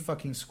what can we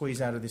fucking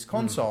squeeze out of this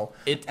console.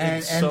 It's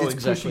and so it's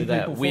exactly pushing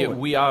that. people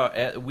We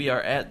forward.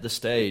 are at the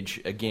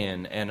stage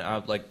again, and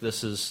like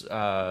this is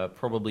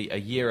probably a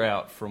year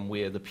out from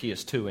where the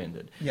PS2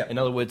 ended. Yep. In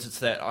other words, it's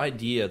that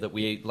idea that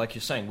we, like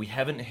you're saying, we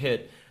haven't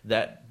hit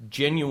that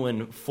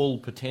genuine full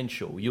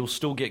potential. You'll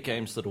still get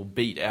games that'll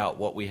beat out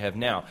what we have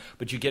now,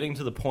 but you're getting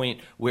to the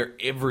point where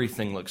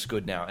everything looks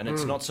good now, and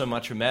it's not so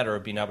much a matter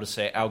of being able to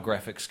say our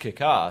graphics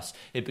kick ass.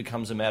 It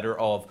becomes a matter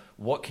of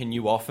what can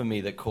you offer me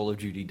that Call of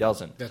Duty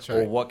doesn't, That's right.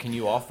 or what can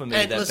you offer me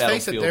And that let's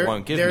face Battlefield it,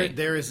 won't give me.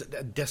 there is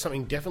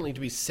something definitely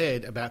to be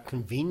said about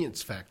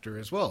convenience factor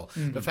as well.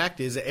 The fact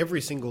is that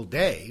every single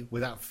day,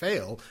 without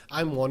fail,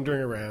 I'm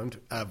wandering around,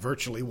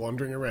 virtually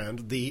wandering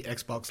around the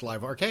Xbox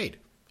Live Arcade.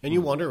 And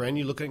you wander around,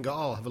 you look and go, oh,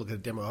 I'll have a look at a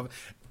demo of it.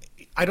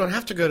 I don't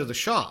have to go to the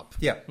shop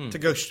to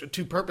go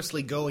to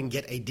purposely go and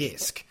get a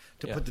disc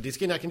to put the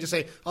disc in. I can just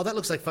say, oh, that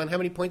looks like fun. How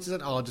many points is it?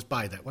 Oh, I'll just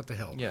buy that. What the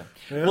hell? Yeah.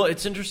 Well,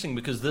 it's interesting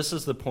because this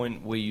is the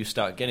point where you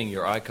start getting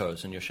your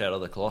Icos and your Shadow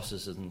of the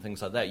Colossus and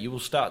things like that. You will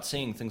start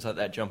seeing things like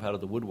that jump out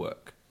of the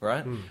woodwork,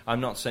 right? I'm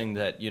not saying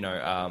that,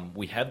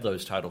 we have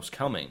those titles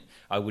coming.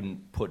 I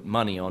wouldn't put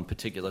money on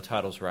particular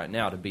titles right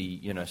now to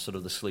be, sort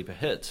of the sleeper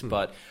hits.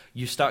 But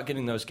you start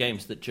getting those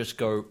games that just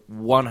go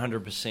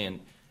 100%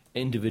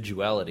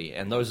 individuality,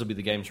 and those will be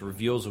the games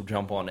reviewers will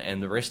jump on,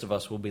 and the rest of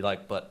us will be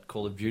like, but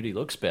Call of Duty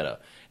looks better.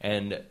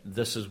 And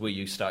this is where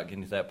you start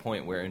getting to that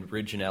point where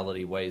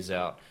originality weighs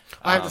out.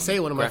 I have to say,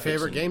 one of my graphics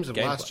favorite and games of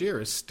gameplay. last year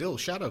is still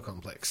Shadow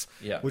Complex,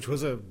 Yeah. which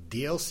was a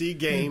DLC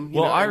game. You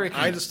Well, know, I and reckon-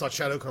 I just thought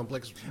Shadow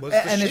Complex was the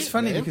And it's shit,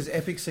 funny man. because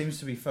Epic seems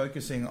to be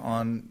focusing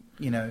on,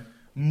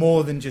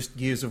 more than just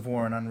Gears of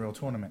War and Unreal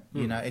Tournament.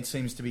 It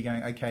seems to be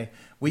going, okay,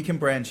 we can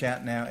branch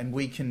out now and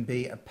we can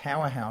be a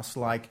powerhouse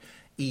like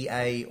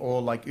EA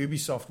or like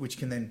Ubisoft, which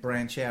can then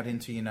branch out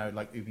into,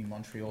 like Ubi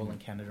Montreal and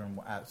Canada and,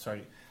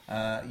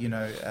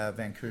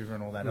 Vancouver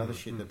and all that other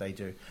shit that they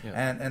do.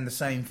 Yeah. And the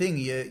same thing,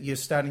 you're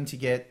starting to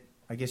get,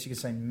 I guess you could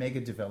say,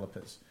 mega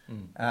developers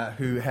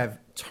who have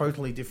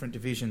totally different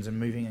divisions and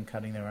moving and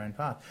cutting their own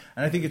path.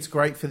 And I think it's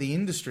great for the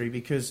industry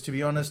because, to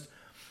be honest,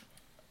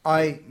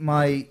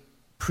 my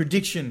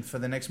prediction for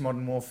the next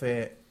Modern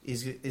Warfare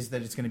is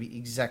that it's going to be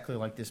exactly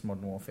like this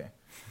Modern Warfare.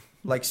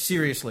 Like,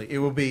 seriously, it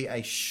will be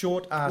a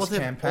short-ass they've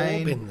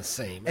campaign. all been the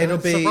same. It'll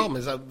That's the be...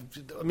 problem.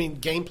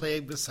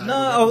 Gameplay beside.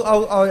 No,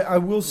 I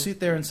will sit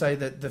there and say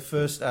that the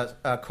first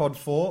COD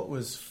 4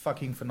 was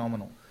fucking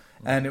phenomenal.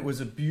 And it was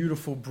a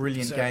beautiful,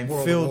 brilliant So, game.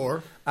 World filled, of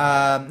War?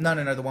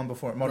 No, the one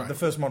before it. Right. The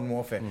first Modern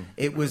Warfare.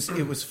 It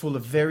was full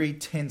of very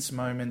tense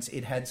moments.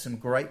 It had some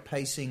great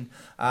pacing.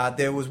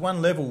 There was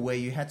one level where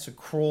you had to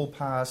crawl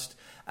past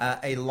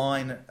a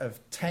line of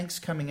tanks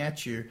coming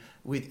at you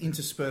with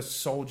interspersed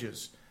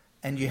soldiers.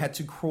 And you had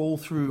to crawl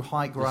through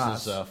high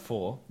grass. This is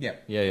 4. Yeah.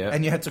 Yeah.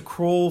 And you had to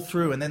crawl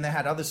through, and then they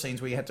had other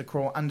scenes where you had to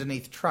crawl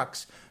underneath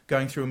trucks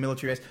going through a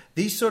military base.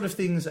 These sort of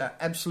things are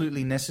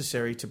absolutely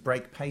necessary to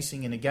break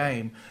pacing in a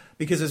game,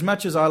 because as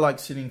much as I like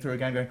sitting through a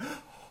game going,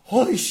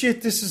 holy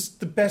shit, this is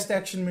the best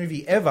action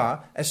movie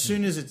ever, as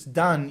soon as it's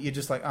done, you're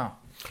just like, oh.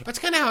 That's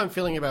kind of how I'm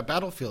feeling about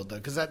Battlefield, though,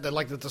 because they're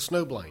like the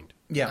snowblind.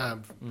 Yeah.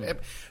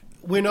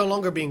 We're no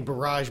longer being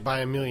barraged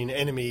by a million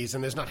enemies,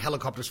 and there's not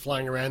helicopters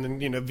flying around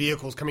and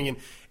vehicles coming in.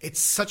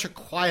 It's such a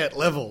quiet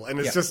level, and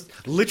it's just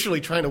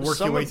literally trying to work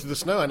your way through the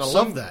snow, and I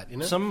love that.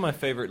 Some of my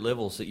favorite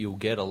levels that you'll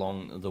get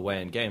along the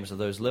way in games are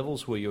those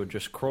levels where you're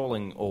just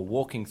crawling or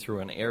walking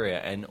through an area,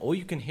 and all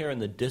you can hear in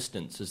the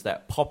distance is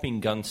that popping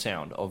gun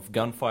sound of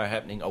gunfire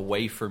happening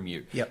away from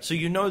you. Yep. So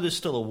you know there's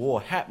still a war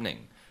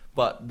happening.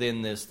 But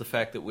then there's the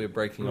fact that we're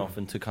breaking off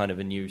into kind of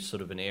a new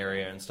sort of an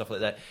area and stuff like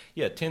that.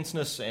 Yeah,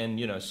 tenseness and,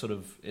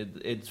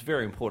 it's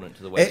very important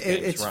to the way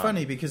games It's run.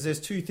 funny because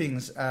there's two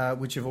things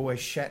which have always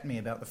shat me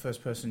about the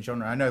first-person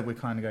genre. I know we're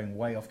kind of going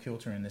way off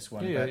kilter in this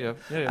one.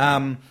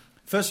 Yeah.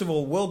 First of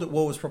all, World at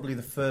War was probably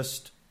the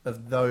first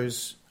of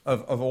those...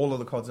 Of all of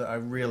the CODs that I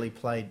really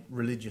played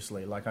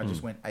religiously, like I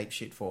just went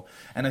apeshit for.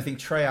 And I think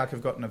Treyarch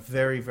have gotten a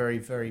very, very,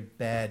 very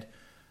bad...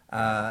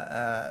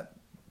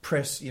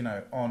 press,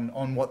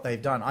 on what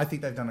they've done. I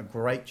think they've done a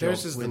great job.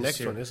 Theirs is the with next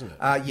series. one, isn't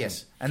it?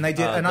 Yes, and they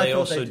did. And they I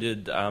thought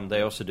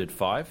they also did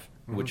 5,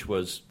 which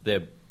was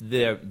their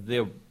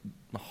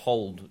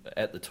hold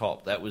at the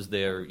top. That was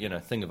their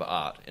thing of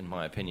art, in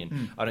my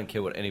opinion. I don't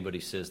care what anybody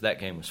says. That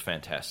game was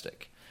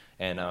fantastic,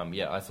 and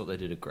I thought they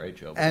did a great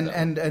job. And with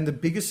that one. and the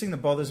biggest thing that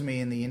bothers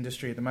me in the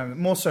industry at the moment,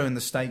 more so in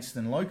the States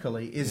than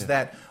locally, is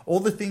that all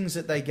the things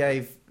that they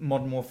gave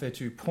Modern Warfare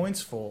 2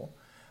 points for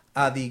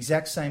are the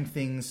exact same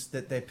things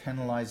that they're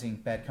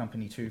penalising Bad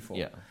Company 2 for.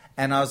 Yeah.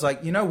 And I was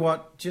like, you know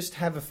what? Just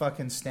have a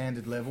fucking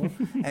standard level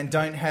and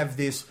don't have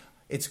this...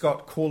 It's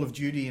got Call of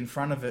Duty in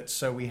front of it,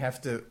 so we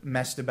have to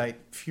masturbate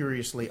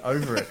furiously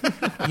over it.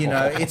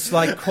 It's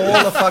like call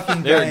a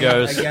fucking There it game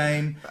goes. a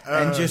game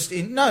and just...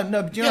 No, do you know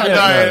Yeah, what I mean? no, I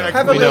Have a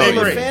completely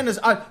level of agree. fairness.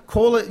 I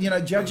call it,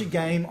 judge a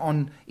game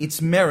on its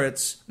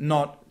merits,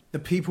 not the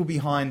people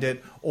behind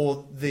it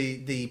or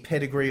the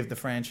pedigree of the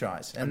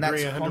franchise. And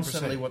Agree that's 100%.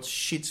 constantly what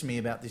shits me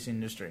about this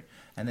industry.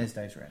 And there's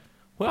Days Red.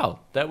 Well,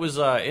 that was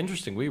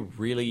interesting. We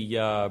really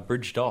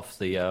bridged off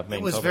the main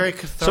It was topic. very So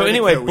cathartic,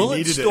 anyway, though. We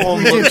needed it.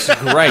 Bulletstorm looks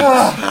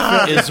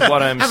great, is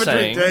what I'm Have a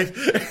saying. drink,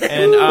 Dave.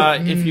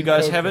 And if you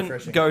guys so haven't,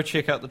 refreshing. go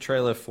check out the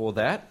trailer for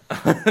that.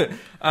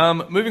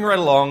 Moving right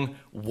along,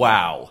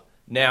 wow.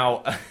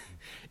 Now,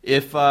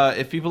 if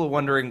people are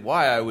wondering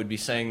why I would be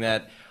saying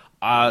that,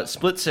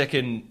 Split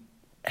Second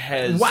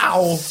has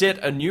set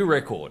a new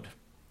record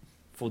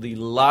for the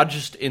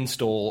largest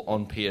install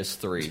on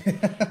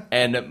PS3.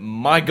 And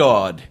my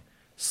God,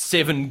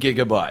 7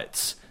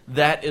 gigabytes.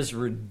 That is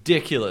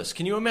ridiculous.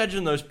 Can you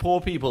imagine those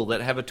poor people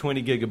that have a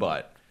 20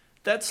 gigabyte?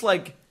 That's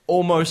like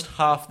almost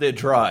half their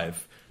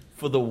drive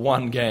for the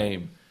one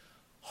game.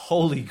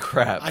 Holy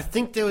crap. I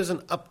think there was an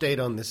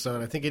update on this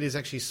zone. I think it is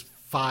actually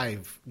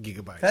 5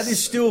 gigabytes. That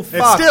is still It's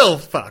fucked. still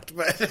fucked.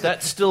 But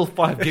That's still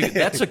 5 gigabytes.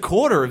 That's a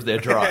quarter of their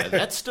drive.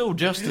 That's still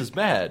just as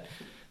bad.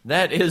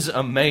 That is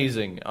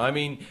amazing. I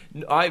mean,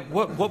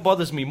 what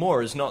bothers me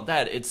more is not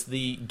that. It's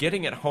the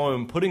getting it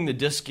home, putting the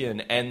disc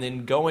in, and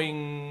then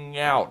going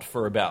out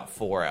for about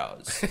 4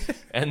 hours.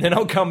 And then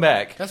I'll come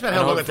back. that's about and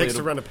how long it hopefully takes to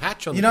it'll- run a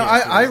patch on You the know, PS3,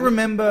 I isn't it?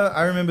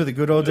 remember the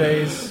good old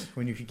days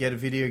when you could get a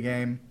video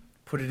game,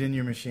 put it in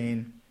your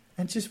machine,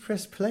 and just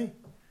press play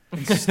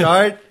and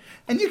start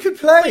And you could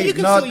play. But you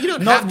can not, still- you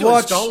don't not have to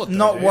watch, install it, though,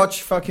 Not do you?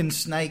 watch fucking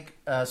Snake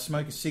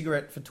smoke a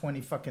cigarette for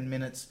 20 fucking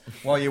minutes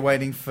while you're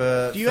waiting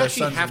for. Do you for actually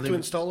Sons of have to Liberty.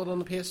 install it on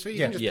the PS3? You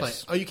Yeah. can just Yes. play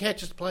it. Oh, you can't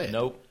just play it?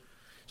 Nope.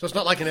 So it's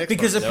not like an Xbox?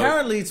 Because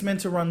apparently it's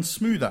meant to run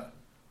smoother.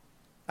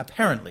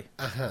 Apparently.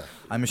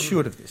 I'm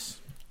assured of this.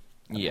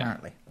 Yeah.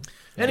 Apparently.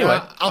 Anyway,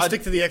 I'll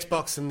stick to the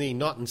Xbox and the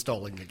not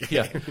installing the game.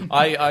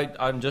 Yeah,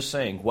 I'm just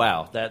saying,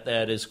 wow,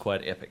 that is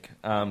quite epic.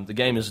 The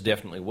game is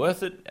definitely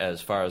worth it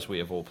as far as we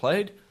have all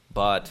played,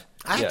 but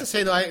I have to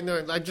say, though,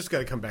 I just got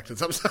to come back to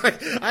this. I'm sorry.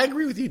 I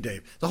agree with you,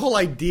 Dave. The whole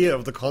idea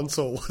of the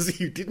console was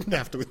you didn't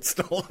have to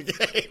install the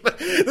game.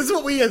 This is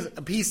what we as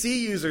PC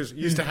users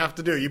used to have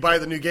to do. You buy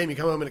the new game, you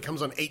come home, and it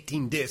comes on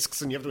 18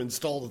 discs, and you have to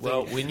install the thing.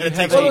 Well, when And you it have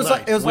takes a- all Well, it was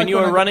night. it was when like you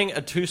when are I- running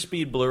a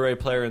 2-speed Blu-ray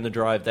player in the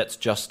drive, that's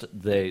just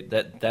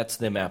that's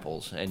them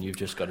apples, and you've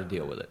just got to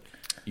deal with it.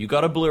 You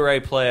got a Blu-ray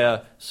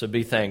player, so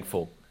be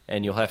thankful,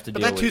 and you'll have to But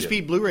deal that with it.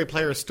 2-speed Blu-ray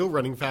player is still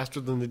running faster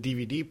than the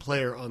DVD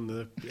player on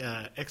the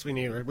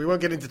Xwing. We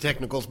won't get into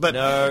technicals, but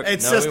No,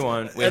 it's no, just, we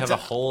won't. We it's have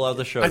a whole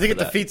other show. I think for it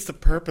that. defeats the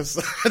purpose.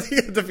 I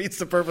think it defeats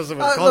the purpose of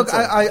a console. Look,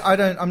 I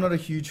don't. I'm not a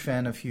huge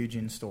fan of huge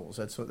installs.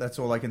 That's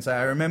all I can say.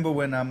 I remember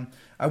when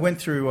I went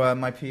through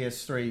my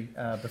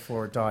PS3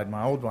 before it died,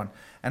 my old one,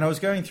 and I was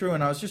going through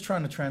and I was just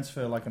trying to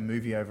transfer like a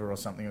movie over or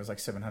something. It was like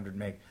 700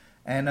 meg,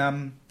 and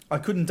I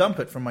couldn't dump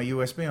it from my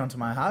USB onto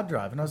my hard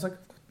drive, and I was like,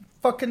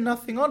 fucking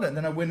nothing on it. And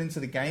then I went into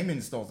the game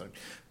installs, like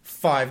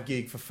 5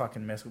 gig for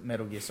fucking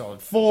Metal Gear Solid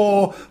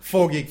 4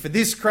 gig for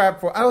this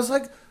crap. I was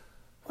like,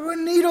 what do I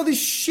need all this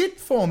shit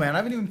for, man? I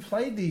haven't even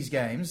played these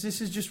games. This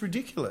is just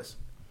ridiculous.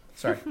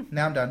 Sorry,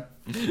 now I'm done.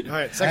 All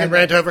right, second And-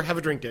 rant over. Have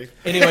a drink, Dave.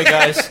 Anyway,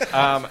 guys,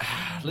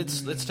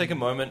 let's take a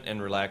moment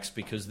and relax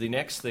because the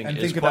next thing And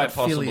is think quite about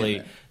Philly in possibly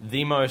it.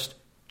 the most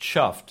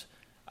chuffed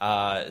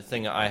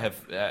thing I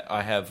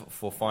have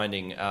for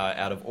finding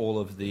out of all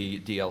of the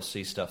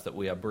DLC stuff that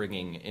we are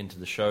bringing into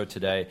the show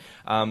today.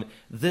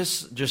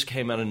 This just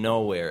came out of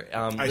nowhere.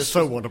 I This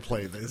so want to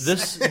play this.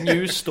 This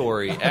news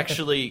story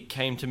actually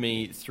came to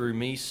me through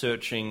me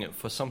searching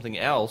for something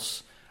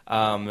else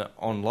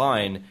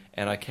online,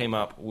 and I came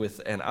up with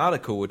an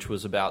article which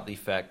was about the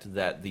fact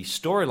that the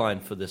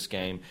storyline for this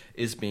game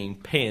is being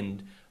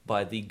penned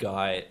by the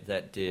guy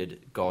that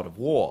did God of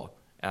War.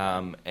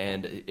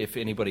 And if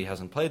anybody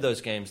hasn't played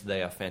those games,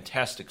 they are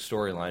fantastic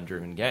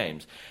storyline-driven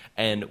games.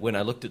 And when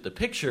I looked at the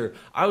picture,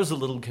 I was a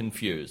little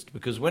confused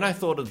because when I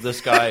thought of this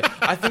guy,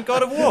 I think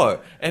God of War.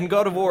 And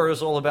God of War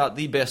is all about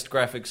the best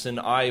graphics and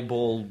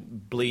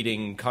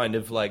eyeball-bleeding kind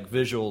of like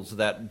visuals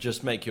that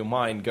just make your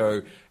mind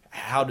go,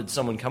 how did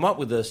someone come up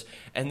with this?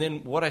 And then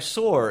what I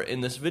saw in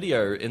this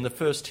video in the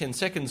first 10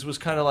 seconds was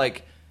kind of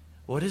like,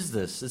 what is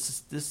this?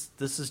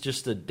 This is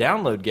just a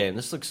download game.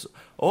 This looks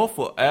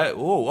awful.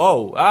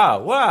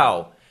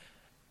 Wow.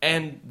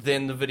 And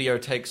then the video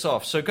takes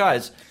off. So,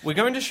 guys, we're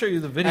going to show you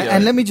the video.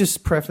 And let me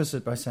just preface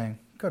it by saying,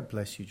 God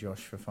bless you, Josh,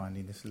 for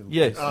finding this little.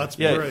 Yes. Oh, it's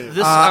yeah. brilliant.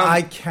 This,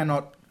 I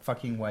cannot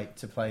fucking wait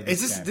to play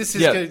this. Is game. this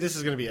Yeah. this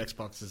is going to be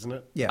Xbox, isn't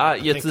it? Yeah.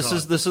 yes, Thank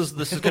this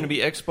God. is going to be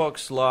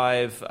Xbox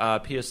Live,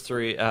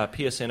 PS3,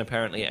 PSN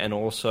apparently, and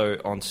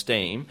also on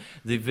Steam.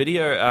 The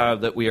video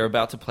that we are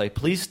about to play,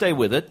 please stay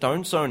with it.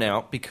 Don't zone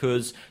out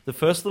because the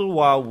first little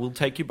while will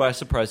take you by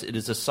surprise. It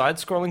is a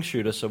side-scrolling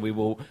shooter, so we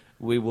will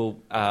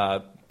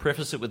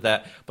preface it with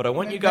that. But I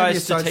want you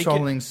guys to take it.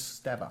 Side-scrolling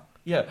stabber.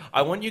 Yeah,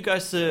 I want you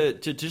guys to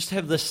just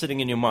have this sitting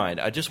in your mind.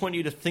 I just want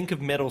you to think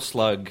of Metal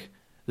Slug.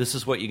 This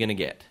is what you're going to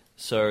get.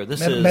 So this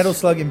is Metal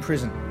Slug in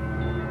prison.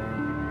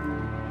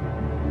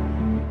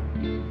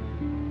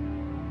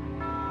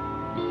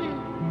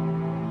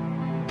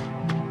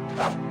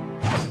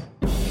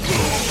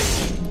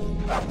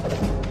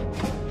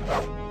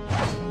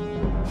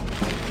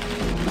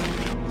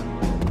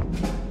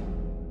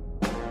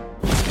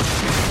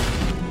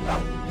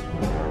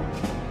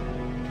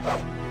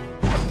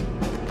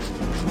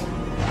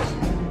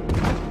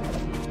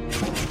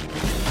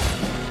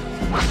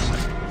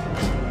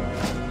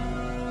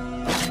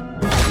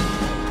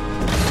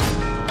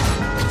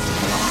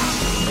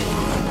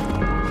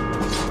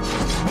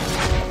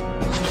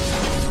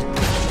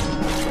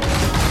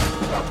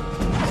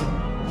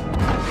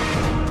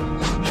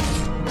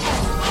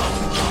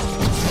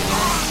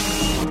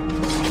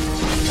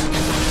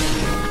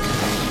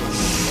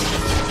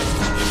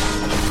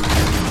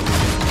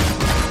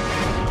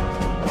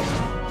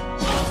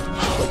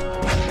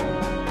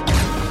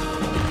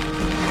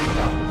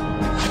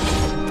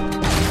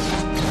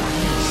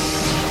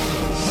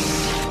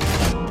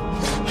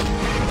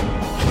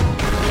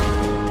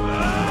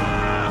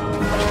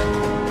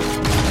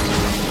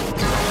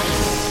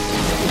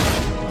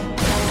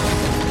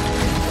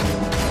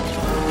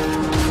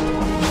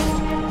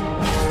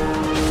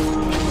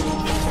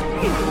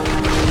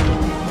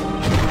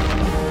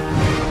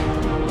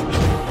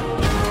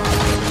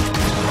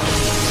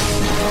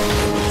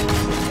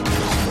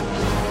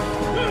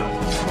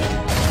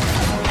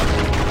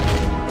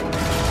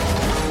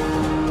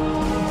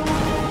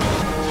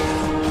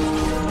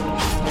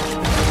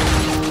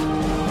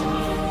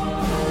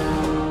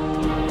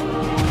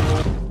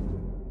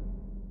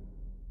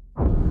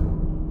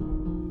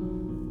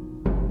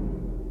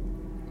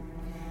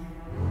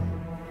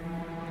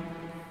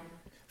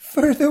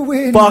 For the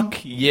win. Fuck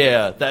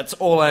yeah, that's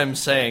all I'm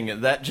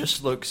saying. That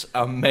just looks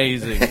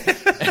amazing.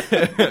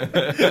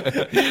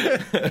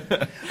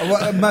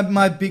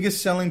 My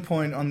biggest selling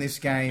point on this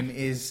game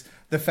is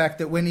the fact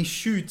that when he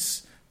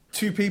shoots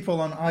two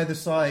people on either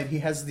side, he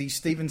has the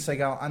Steven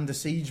Seagal Under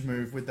Siege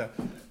move with the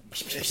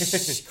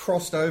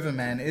crossed over,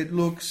 man. It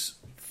looks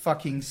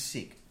fucking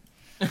sick.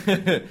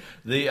 The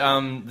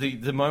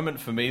moment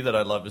for me that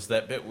I love is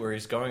that bit where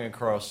he's going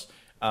across,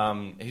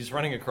 he's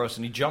running across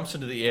and he jumps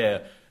into the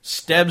air,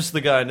 stabs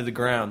the guy into the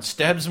ground,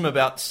 stabs him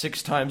about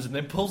 6 times, and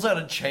then pulls out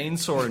a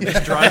chainsaw and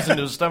just drives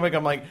into his stomach.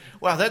 I'm like,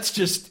 wow, that's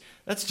just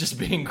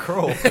being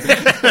cruel.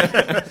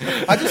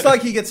 I just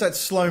like he gets that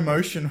slow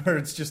motion where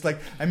it's just like,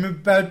 I'm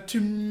about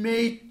to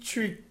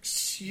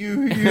matrix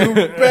you, you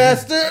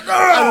bastard. And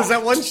there's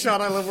that one shot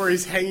I love where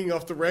he's hanging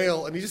off the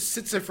rail and he just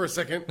sits there for a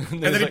second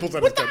and then he pulls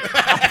out his gun.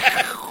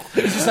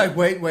 He's just like,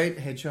 wait,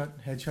 headshot.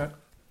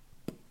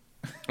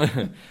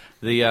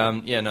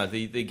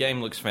 The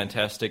game looks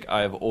fantastic.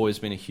 I've always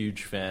been a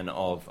huge fan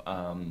of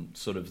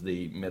sort of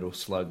the Metal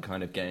Slug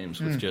kind of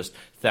games with just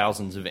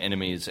thousands of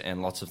enemies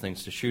and lots of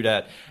things to shoot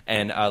at.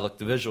 And look,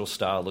 the visual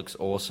style looks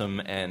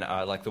awesome, and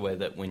I like the way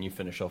that when you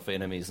finish off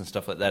enemies and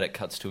stuff like that, it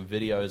cuts to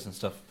videos and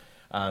stuff.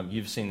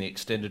 You've seen the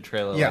extended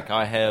trailer like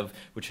I have,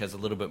 which has a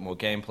little bit more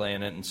gameplay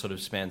in it and sort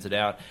of spans it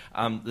out.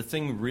 The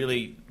thing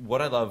really,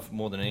 what I love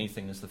more than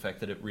anything is the fact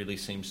that it really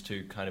seems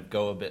to kind of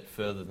go a bit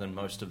further than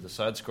most of the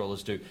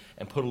side-scrollers do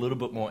and put a little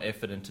bit more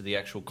effort into the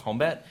actual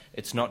combat.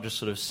 It's not just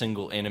sort of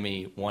single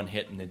enemy, one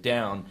hit and they're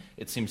down.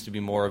 It seems to be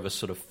more of a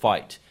sort of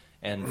fight.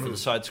 And for the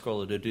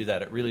side-scroller to do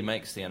that, it really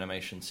makes the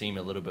animation seem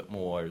a little bit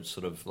more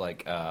sort of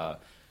like...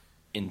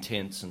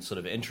 intense and sort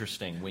of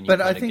interesting when you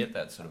kind of get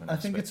that sort of an I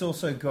think aspect. it's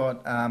also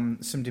got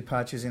some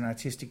departures in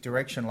artistic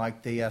direction,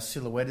 like the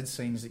silhouetted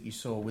scenes that you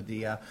saw with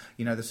the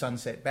the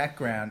sunset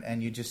background,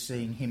 and you're just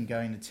seeing him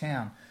going to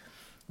town.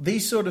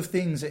 These sort of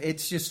things,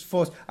 it's just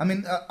forced. I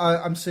mean,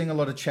 I'm seeing a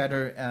lot of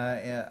chatter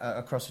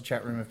across the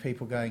chat room of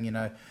people going,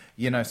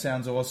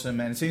 sounds awesome,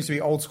 and it seems to be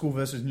old school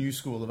versus new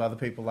school of other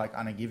people like,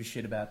 I don't give a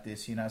shit about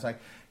this. It's like,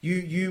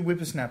 you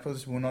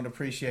whippersnappers will not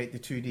appreciate the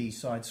 2D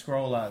side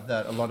scroller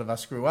that a lot of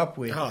us grew up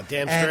with. Oh,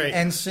 damn straight.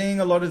 And seeing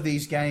a lot of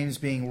these games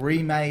being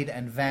remade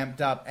and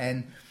vamped up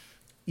and...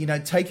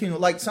 taking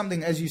like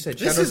something, as you said,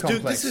 Shadow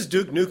Complex. This is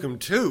Duke Nukem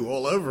 2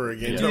 all over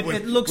again. Dude, With,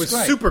 it looks with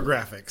great. super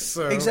graphics.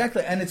 So.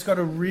 Exactly, and it's got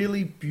a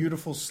really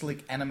beautiful,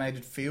 slick,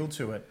 animated feel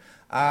to it.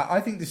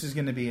 I think this is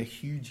going to be a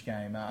huge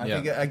game. I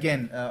think,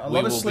 again, a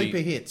lot of sleeper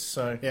hits.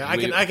 So yeah,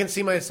 I can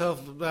see myself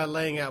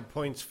laying out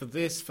points for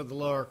this, for the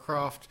Lara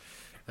Croft,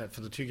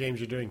 for the 2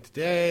 games you're doing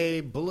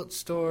today,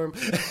 Bulletstorm.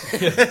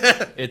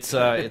 It's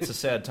a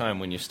sad time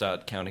when you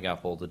start counting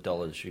up all the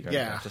dollars you're going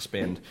to have to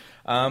spend.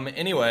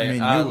 Anyway,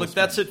 look,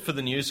 that's it for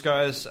the news,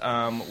 guys.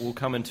 We'll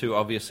come into,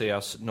 obviously,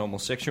 our normal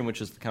section, which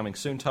is the coming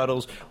soon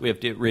titles. We have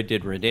Red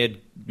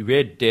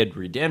Dead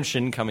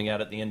Redemption coming out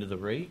at the end of the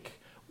week.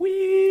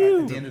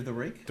 at the end of the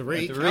week? The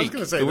Reek. The I was Reek.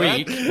 going to say The that.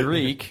 Reek. The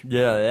Reek.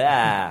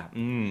 Yeah.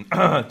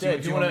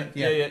 Dave, do you want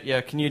to?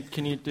 Yeah. Can you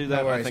do that?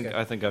 No worries,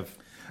 I think I've.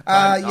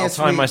 Yes,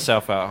 I'll time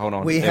myself out. Hold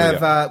on. We There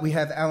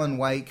have Alan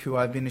Wake, who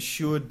I've been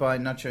assured by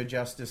Nacho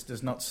Justice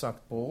does not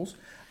suck balls.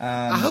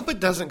 I hope it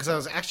doesn't, because I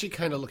was actually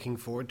kind of looking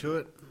forward to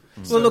it.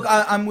 Well, look,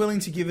 I'm willing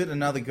to give it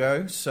another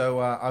go,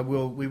 so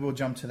we will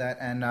jump to that,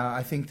 and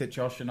I think that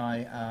Josh and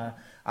I,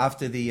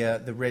 after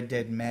the Red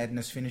Dead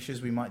madness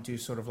finishes, we might do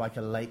sort of like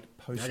a late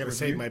post. I got to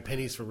save my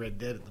pennies for Red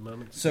Dead at the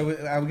moment. So we're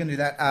going to do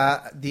that.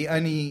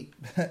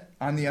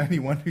 I'm the only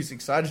one who's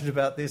excited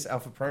about this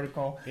Alpha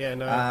Protocol. Yeah,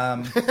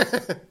 no.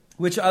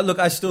 Which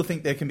I still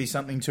think there can be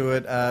something to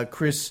it.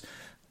 Chris,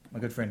 my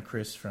good friend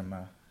Chris from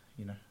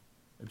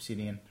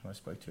Obsidian, who I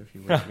spoke to a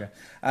few weeks ago,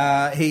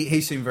 he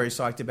seemed very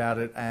psyched about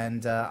it,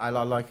 and I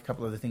like a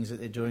couple of the things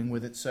that they're doing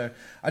with it. So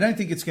I don't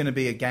think it's going to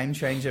be a game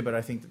changer, but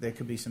I think that there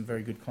could be some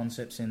very good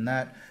concepts in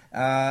that.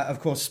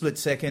 Of course, Split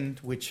Second,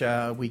 which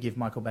we give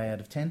Michael Bay out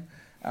of 10.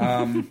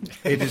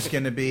 It is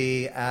going to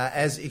be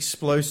as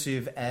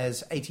explosive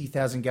as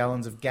 80,000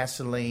 gallons of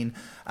gasoline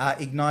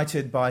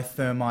ignited by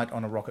thermite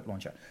on a rocket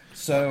launcher.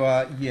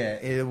 So,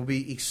 it will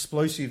be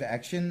explosive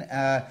action.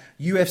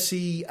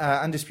 UFC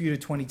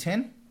Undisputed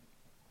 2010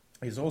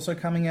 is also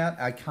coming out.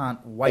 I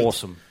can't wait.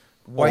 Awesome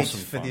for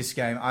fun. this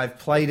game. I've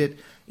played it.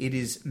 It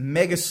is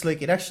mega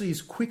slick. It actually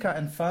is quicker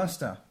and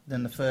faster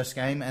than the first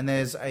game, and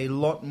there's a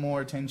lot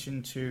more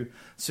attention to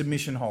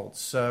submission holds.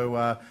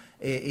 So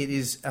it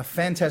is a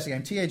fantastic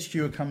game.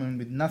 THQ are coming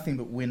with nothing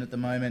but win at the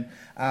moment.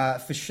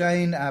 For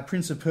Shane,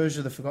 Prince of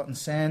Persia: The Forgotten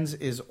Sands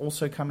is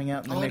also coming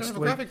out in the next week. I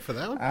don't have a graphic for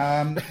that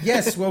one.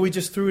 Yes, well, we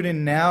just threw it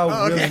in now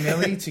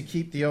willy-nilly to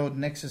keep the old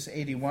Nexus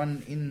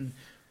 81 in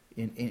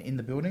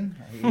the building.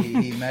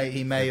 He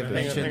may have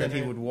mentioned that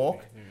he would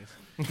walk.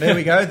 There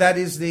we go. That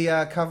is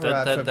the cover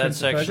art for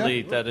Prince of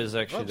Persia. That is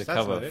actually the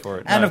cover for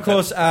it. And of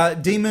course,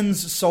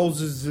 Demons,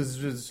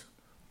 Souls,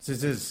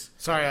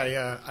 Sorry,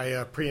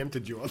 I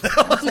preempted you on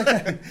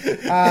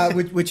that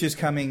one. which is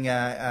coming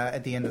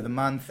at the end of the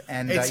month.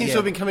 And It seems to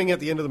have been coming at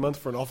the end of the month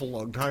for an awful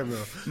long time,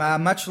 though.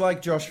 much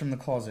like Josh from the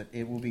Closet,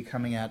 it will be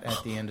coming out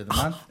at the end of the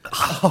month.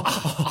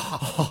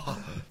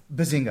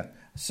 Bazinga.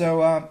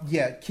 So,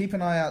 keep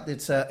an eye out.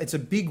 It's a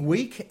big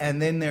week,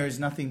 and then there is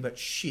nothing but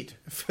shit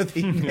for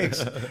the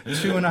next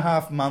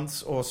 2.5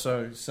 months or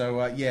so.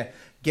 So,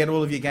 get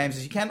all of your games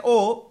as you can,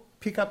 or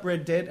pick up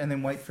Red Dead and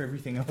then wait for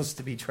everything else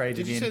to be traded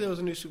in. Did you say there was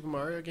a new Super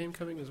Mario game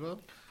coming as well?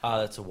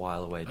 That's a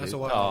while away, dude. That's a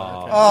while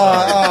away. Okay.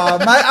 Oh,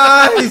 my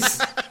eyes!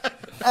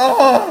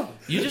 Oh!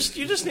 You just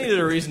needed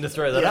a reason to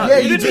throw that Yeah. up. Yeah,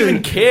 you you didn't do.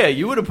 even care.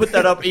 You would have put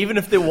that up even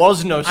if there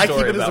was no I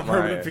story keep it as a about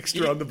permanent Mario.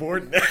 fixture on the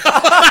board now.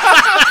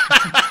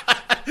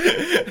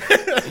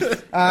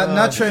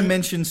 Nacho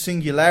mentioned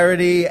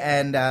Singularity,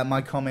 and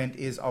my comment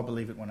is, I'll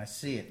believe it when I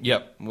see it.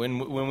 Yep.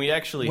 When we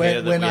actually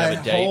hear that When we I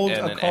have a date hold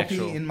and a an copy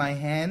actual, in my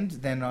hand,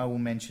 then I will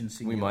mention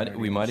Singularity.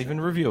 we might even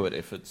review it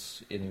if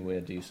it's anywhere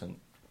decent.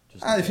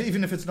 Just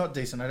Even if it's not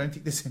decent, I don't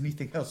think there's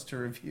anything else to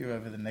review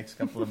over the next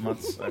couple of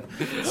months.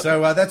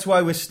 So that's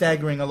why we're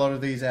staggering a lot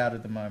of these out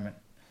at the moment.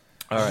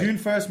 All right. June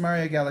 1st,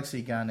 Mario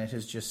Galaxy, Garnet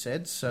has just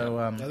said. So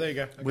Oh, there you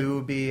go. Okay. we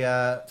will be...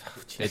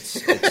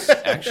 It's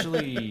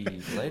actually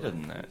later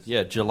than that.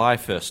 Yeah, July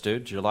 1st,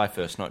 dude. July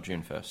 1st, not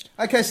June 1st.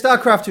 Okay,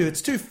 StarCraft 2.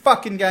 It's 2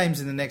 fucking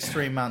games in the next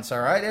 3 months,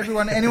 all right?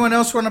 Anyone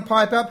else want to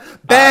pipe up?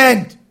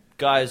 Banned!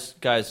 Guys,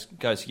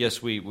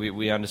 yes,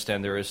 we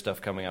understand there is stuff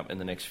coming up in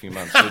the next few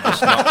months. We're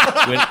just not...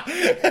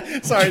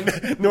 Sorry,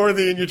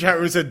 Northy in your chat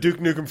room said Duke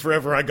Nukem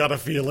Forever. I got a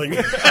feeling.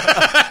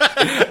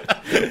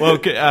 Well,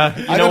 you know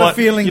got a what?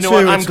 feeling you know too,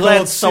 what? I'm it's glad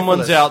called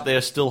someone's syphilis. out there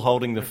still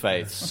holding the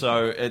faith.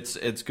 So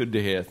it's good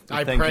to hear.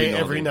 I Thank pray you,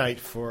 every Northern. night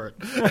for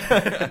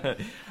it.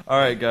 All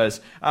right, guys.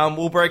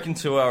 We'll break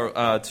into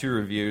our 2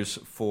 reviews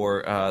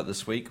for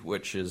this week,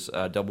 which is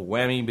double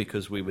whammy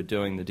because we were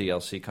doing the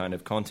DLC kind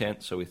of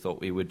content, so we thought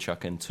we would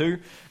chuck in 2.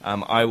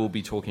 I will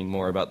be talking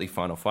more about the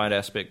Final Fight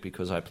aspect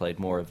because I played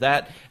more of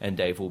that, and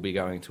Dave will be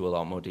going to a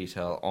lot more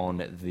detail on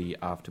the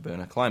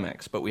Afterburner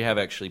Climax. But we have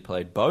actually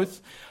played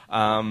both.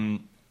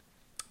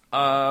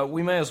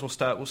 We may as well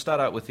start. We'll start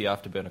out with the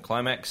Afterburner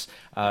Climax.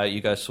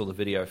 You guys saw the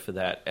video for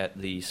that at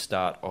the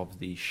start of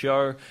the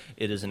show.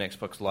 It is an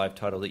Xbox Live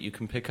title that you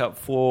can pick up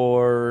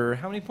for...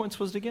 How many points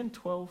was it again?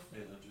 12?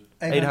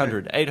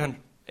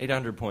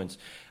 800 points.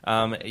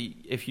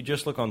 If you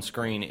just look on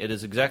screen, it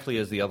is exactly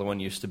as the other one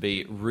used to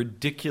be,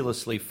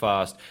 ridiculously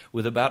fast,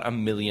 with about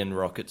 1 million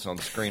rockets on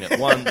screen at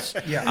once.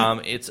 Yeah.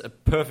 It's a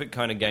perfect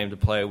kind of game to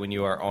play when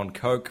you are on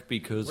coke,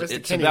 because Where's the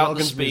it's Kenny about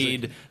the Loggins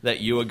speed music? that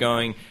you are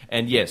going.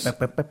 And yes,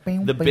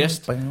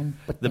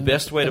 the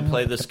best way to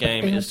play this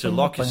game is to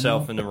lock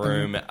yourself in the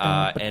room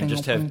and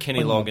just have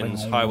Kenny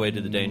Loggins' Highway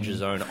to the Danger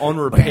Zone on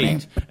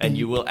repeat, and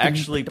you will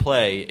actually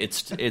play.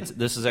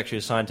 This is actually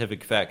a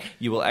scientific fact.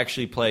 You will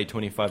actually play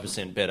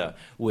 25% better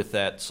with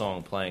that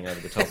song playing over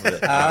the top of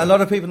it. A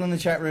lot of people in the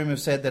chat room have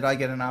said that I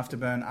get an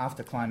afterburn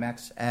after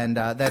climax, and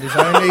that is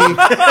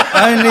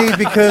only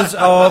because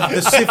of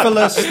the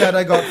syphilis that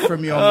I got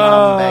from your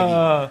mum,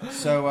 Maggie.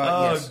 So,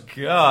 yes.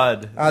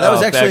 God! That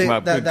was actually- back 'em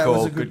up. that Good was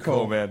call. a good Good call,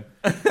 call. man.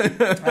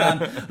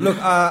 Look,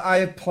 I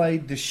have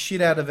played the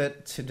shit out of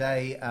it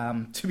today.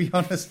 To be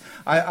honest,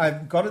 I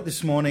got it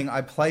this morning.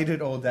 I played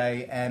it all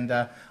day, and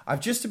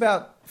I've just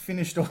about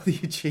finished all the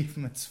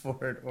achievements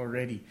for it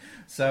already.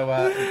 So,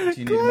 do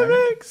you need a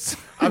moment?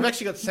 I've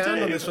actually got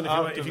sound on this one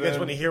if you guys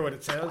want to hear what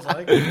it sounds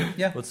like.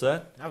 Yeah. What's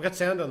that? I've got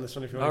sound on this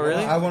one if you want Oh, to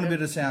really? I want a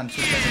bit of sound.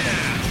 Just let me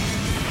know.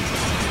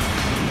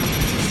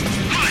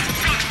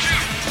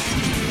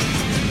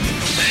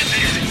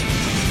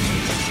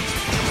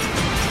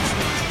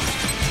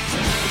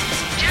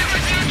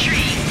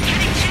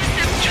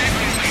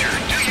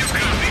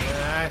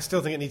 I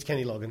still think it needs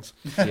Kenny Loggins.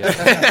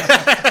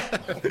 Yeah.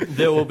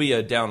 There will be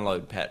a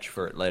download patch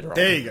for it later on.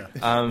 There you go.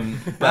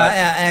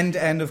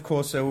 And of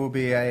course there will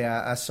be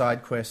a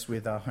side quest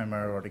with a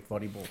homoerotic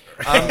volleyball.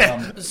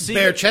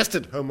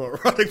 Bare-chested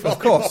homoerotic volleyball. Of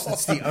course,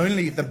 it's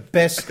the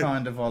best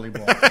kind of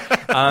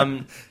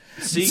volleyball.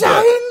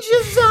 Sega,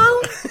 Danger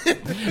zone.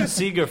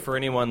 Sega, for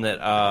anyone that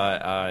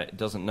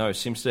doesn't know,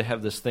 seems to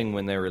have this thing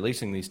when they're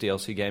releasing these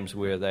DLC games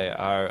where they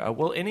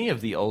are, any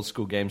of the old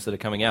school games that are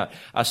coming out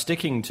are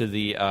sticking to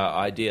the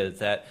idea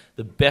that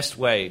the best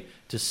way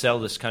to sell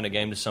this kind of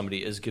game to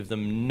somebody is give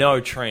them no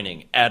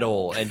training at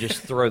all and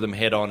just throw them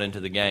head on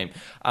into the game.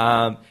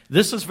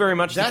 This is very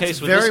much That's the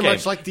case with very this game.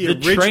 much like the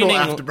original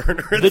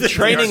Afterburner. The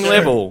training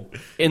level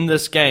in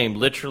this game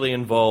literally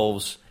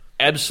involves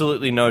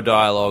absolutely no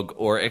dialogue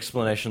or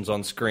explanations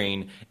on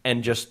screen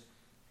and just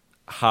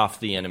half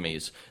the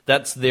enemies.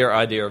 That's their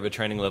idea of a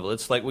training level.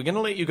 It's like, we're going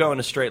to let you go in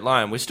a straight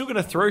line. We're still going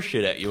to throw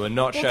shit at you and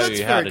not show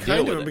you how to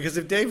deal with it. Because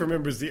if Dave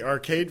remembers the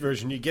arcade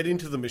version, you get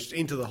into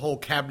the whole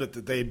cabinet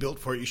that they built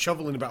for it, you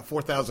shovel in about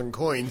 4,000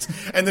 coins,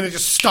 and then it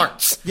just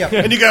starts. Yeah.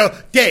 And you go,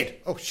 Dave,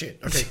 oh shit,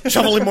 okay,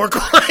 shovel in more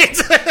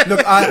coins.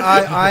 Look,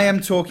 I am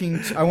talking.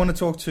 I want to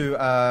talk to.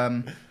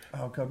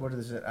 Oh God, what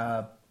is it?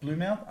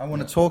 Bluemouth. I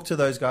want to talk to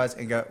those guys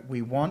and go.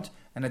 We want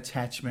an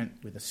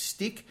attachment with a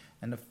stick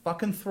and the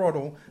fucking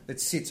throttle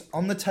that sits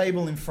on the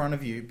table in front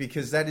of you,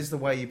 because that is the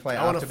way you play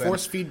I want a Afterburner.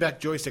 force feedback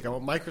joystick. I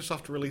want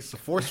Microsoft to release the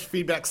force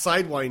feedback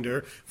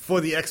Sidewinder for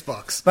the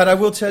Xbox. But I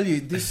will tell you,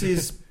 this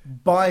is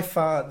by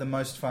far the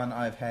most fun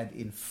I've had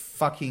in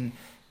fucking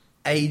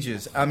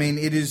ages. I mean,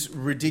 it is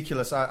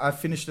ridiculous. I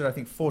finished it, I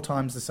think, 4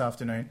 times this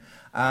afternoon.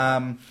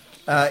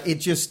 It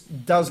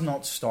just does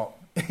not stop.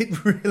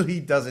 It really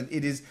doesn't.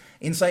 It is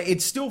insane.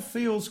 It still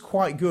feels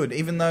quite good,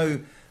 even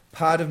though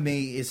part of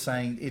me is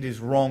saying it is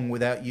wrong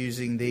without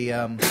using the...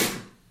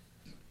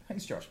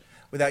 Thanks, Josh.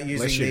 Without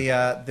using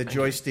the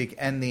joystick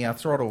and the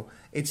throttle.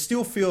 It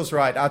still feels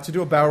right. To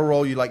do a barrel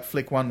roll, you like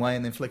flick one way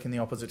and then flick in the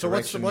opposite So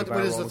direction. what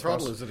is the roll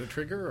throttle? across. Is it a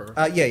trigger?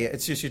 Or? Yeah,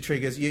 it's just your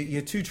triggers.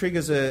 Your 2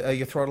 triggers are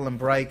your throttle and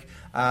brake.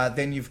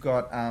 Then you've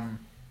got,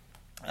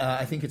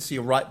 I think it's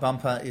your right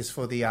bumper is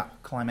for the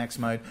climax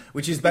mode,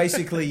 which is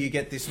basically you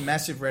get this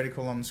massive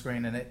reticle on the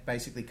screen and it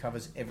basically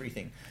covers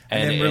everything.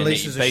 And then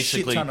releases a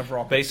shit ton of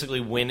rockets. Basically,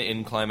 when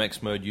in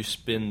climax mode, you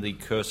spin the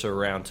cursor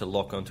around to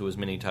lock onto as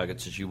many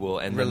targets as you will,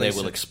 and then they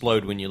will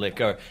explode when you let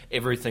go.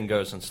 Everything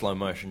goes in slow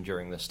motion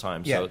during this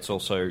time, so it's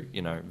also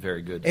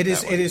very good. It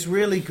is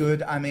really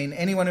good. I mean,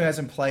 anyone who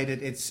hasn't played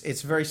it,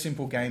 it's very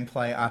simple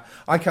gameplay.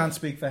 I can't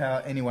speak for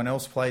how anyone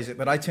else plays it,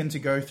 but I tend to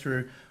go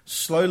through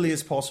slowly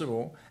as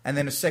possible, and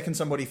then the second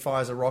somebody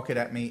fires a rocket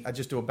at me, I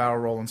just do a barrel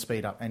roll and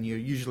speed up, and you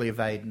usually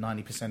evade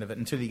 90% of it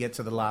until you get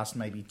to the last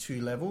maybe 2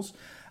 levels.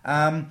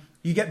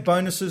 You get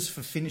bonuses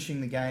for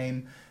finishing the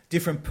game.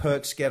 Different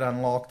perks get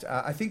unlocked.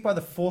 I think by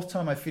the 4th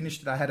time I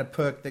finished it, I had a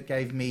perk that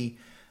gave me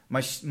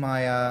my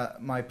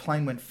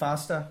plane went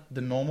faster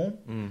than normal,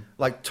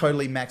 like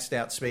totally maxed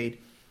out speed.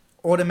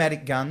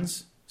 Automatic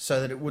guns, so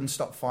that it wouldn't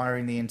stop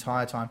firing the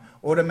entire time.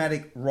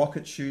 Automatic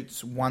rocket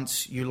shoots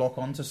once you lock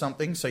onto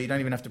something, so you don't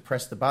even have to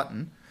press the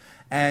button.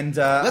 And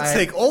Let's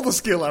take all the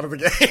skill out of the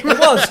game. It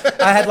was.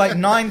 I had like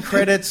 9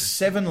 credits,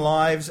 7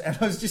 lives, and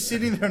I was just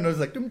sitting there and I was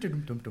like, dum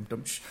dum dum dum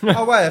dum.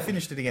 Oh wait, I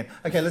finished it again.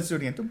 Okay, let's do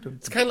it again. Dum, dum.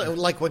 It's kind of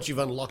like once you've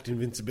unlocked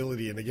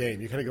invincibility in the game,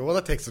 you kind of go, well,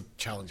 that takes a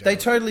challenge out They of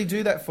it. totally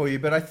do that for you,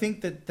 but I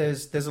think that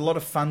there's a lot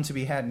of fun to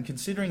be had, and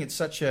considering it's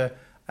such a,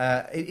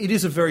 it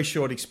is a very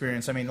short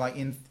experience. I mean, like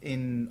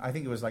in I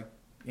think it was like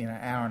an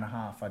hour and a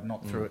half. I'd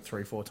knocked through it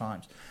 3-4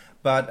 times,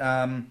 but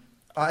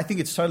I think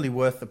it's totally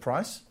worth the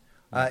price.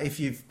 If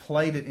you've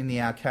played it in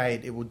the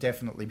arcade, it will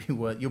definitely be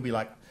worth. You'll be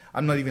like,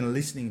 I'm not even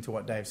listening to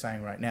what Dave's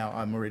saying right now.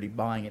 I'm already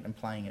buying it and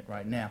playing it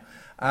right now.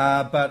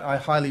 But I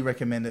highly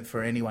recommend it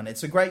for anyone.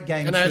 It's a great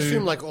game. And I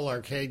assume, like all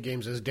arcade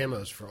games, there's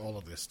demos for all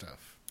of this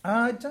stuff.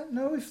 I don't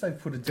know if they've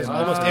put a Because demo.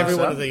 almost every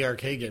one up. of the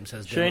arcade games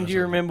has demos. Shane, do you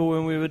on it. remember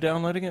when we were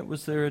downloading it?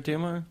 Was there a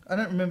demo? I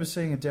don't remember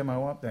seeing a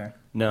demo up there.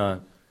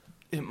 No.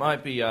 It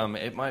might be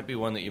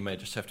one that you may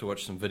just have to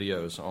watch some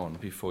videos on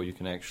before you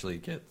can actually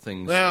get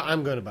things. Well,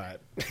 I'm going to buy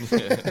it.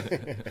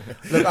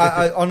 Look,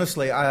 I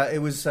honestly,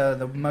 it was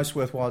the most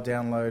worthwhile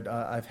download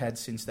I've had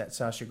since that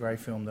Sasha Grey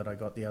film that I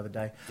got the other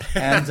day,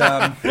 and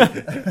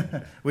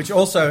which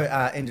also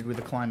ended with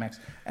a climax.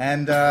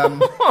 And I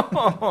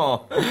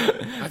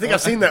think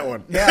I've seen that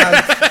one.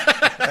 yeah,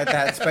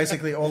 that's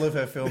basically all of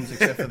her films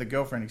except for the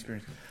girlfriend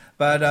experience.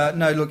 But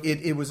no, look,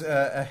 it was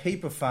a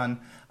heap of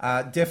fun.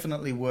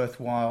 Definitely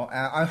worthwhile.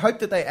 I hope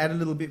that they add a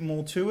little bit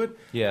more to it.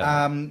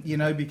 Yeah.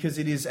 Because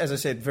it is, as I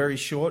said, very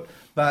short.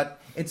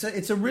 But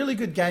it's a really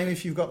good game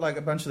if you've got like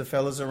a bunch of the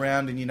fellas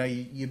around and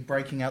you're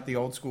breaking out the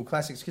old school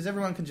classics, because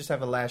everyone can just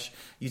have a lash.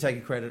 You take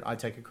a credit, I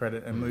take a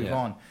credit, and move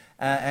on.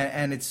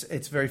 And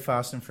it's very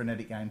fast and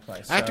frenetic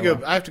gameplay. I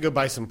have to go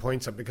buy some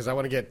points up because I've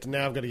got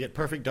to get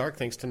Perfect Dark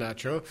thanks to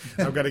Nacho.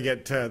 I've got to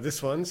get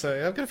this one,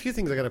 so I've got a few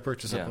things I got to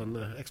purchase up on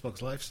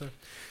Xbox Live. So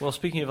Well,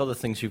 speaking of other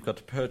things you've got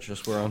to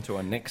purchase, we're on to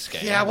our next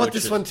game. yeah, I want which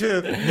this is- one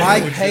too.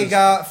 Mike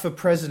Hagar for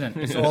president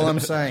is all I'm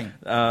saying.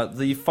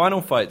 The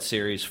Final Fight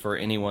series, for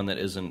anyone that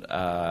isn't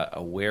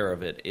aware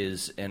of it,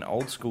 is an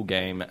old school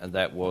game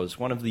that was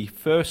one of the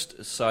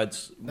first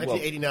sides.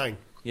 1989.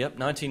 Yep,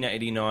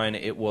 1989.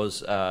 It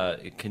was.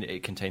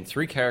 It contained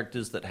 3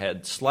 characters that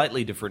had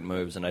slightly different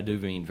moves, and I do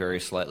mean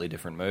very slightly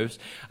different moves.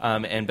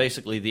 And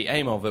basically, the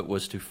aim of it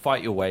was to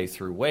fight your way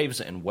through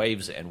waves and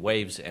waves and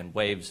waves and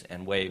waves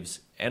and waves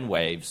and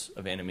waves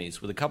of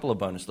enemies, with a couple of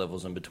bonus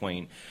levels in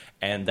between,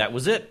 and that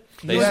was it.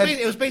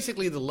 It was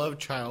basically the love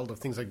child of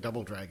things like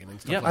Double Dragon and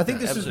stuff Yep. like I think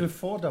that. this was Absolutely.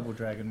 before Double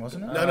Dragon,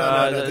 wasn't it?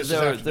 No, this is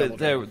after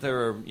Double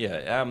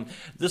Dragon.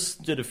 This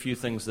did a few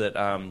things that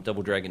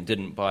Double Dragon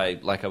didn't, by,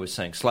 like I was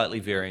saying, slightly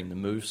varying the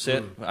move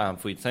set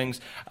for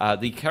things.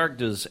 The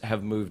characters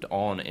have moved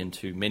on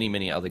into many,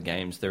 many other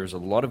games. There's a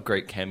lot of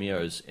great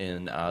cameos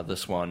in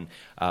this one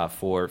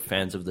for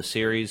fans of the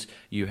series.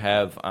 You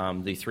have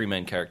the 3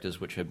 main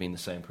characters, which have been the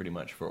same pretty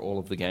much for all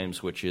of the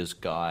games, which is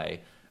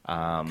Guy,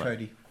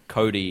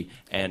 Cody,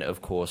 and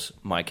of course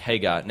Mike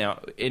Hagar.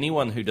 Now,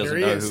 anyone who doesn't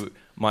There he know is. who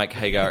Mike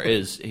Hagar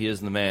is, he is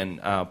the man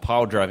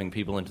pile driving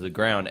people into the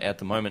ground at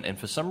the moment, and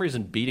for some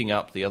reason beating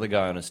up the other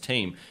guy on his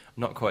team.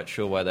 I'm not quite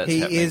sure why that's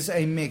He happening. is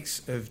a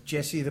mix of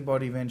Jesse the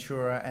Body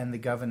Ventura and the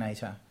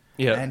Governator.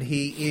 Yeah. and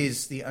he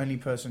is the only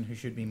person who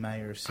should be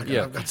mayor of Sydney.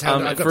 Yeah. I've got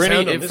sound on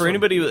this For one.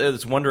 anybody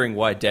that's wondering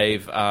why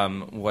Dave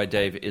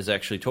is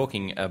actually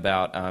talking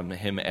about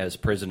him as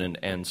president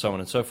and so on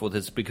and so forth,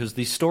 it's because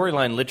the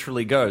storyline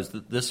literally goes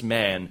that this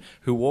man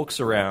who walks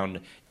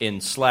around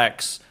in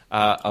slacks,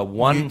 a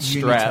one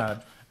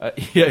strap.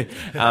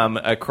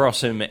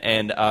 Across him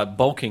and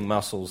bulking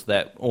muscles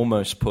that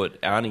almost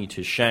put Arnie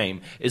to shame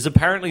is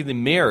apparently the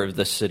mayor of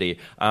this city.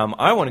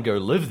 I want to go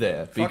live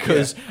there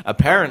because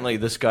apparently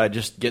this guy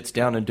just gets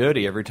down and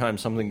dirty every time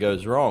something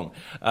goes wrong.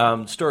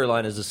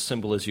 Storyline is as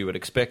simple as you would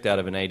expect out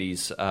of an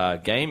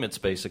 80s game. It's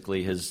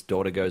basically his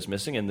daughter goes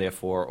missing and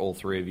therefore all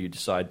three of you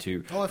decide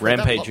to I've heard that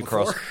rampage plot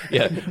across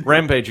before.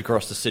 rampage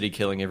across the city,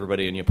 killing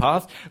everybody in your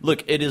path.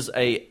 Look, it is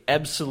a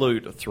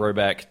absolute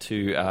throwback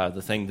to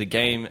the thing. The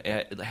game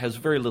has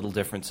very little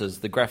differences.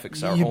 The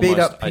graphics are You beat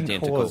almost up Pink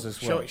identical. Horse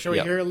as well. Shall we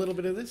Yeah. hear a little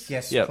bit of this?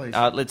 Yes, Yeah, please.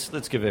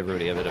 let's give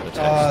everybody a bit of a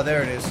taste. Oh,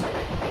 there it is.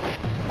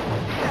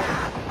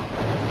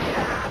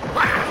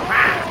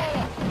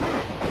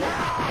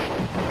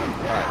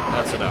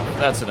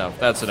 That's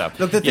enough.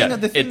 Look, the thing, Yeah,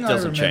 the thing it I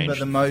doesn't remember change.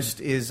 the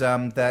most is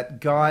that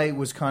Guy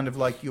was kind of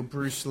like your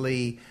Bruce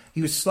Lee.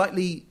 He was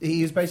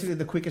basically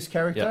the quickest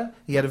character. Yeah.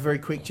 He had a very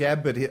quick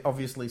jab, but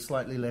obviously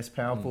slightly less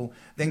powerful.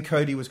 Then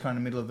Cody was kind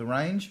of middle of the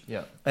range.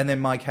 Yeah. And then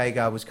Mike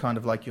Hagar was kind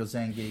of like your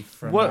Zangief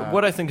from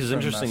What I think is from,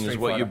 interesting is Street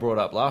what you Fighter. brought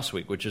up last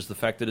week, which is the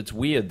fact that it's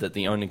weird that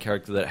the only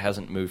character that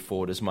hasn't moved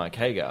forward is Mike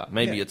Hagar.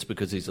 Maybe Yeah. it's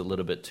because he's a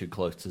little bit too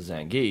close to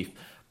Zangief,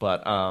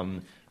 but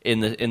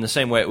in the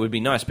same way, it would be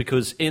nice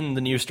because in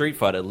the new Street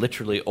Fighter,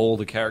 literally all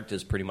the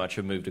characters pretty much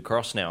have moved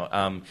across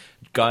now.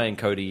 Guy and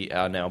Cody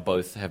are now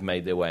both have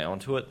made their way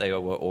onto it. They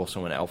were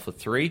also in Alpha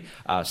 3.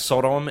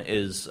 Sodom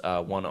is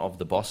one of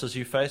the bosses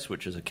you face,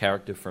 which is a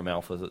character from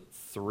Alpha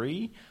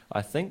 3,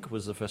 I think,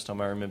 was the first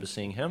time I remember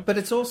seeing him. But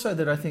it's also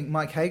that I think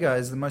Mike Hagar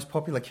is the most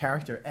popular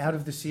character out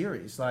of the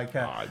series. Like,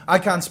 I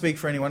can't speak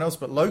for anyone else,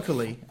 but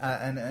locally,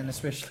 and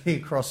especially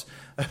across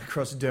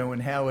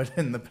Derwin Howard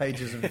and the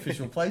pages of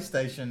official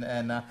PlayStation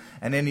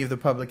and any of the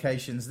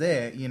publications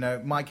there, you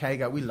know, Mike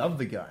Hagar, we love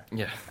the guy.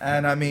 Yeah.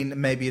 And I mean,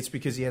 maybe it's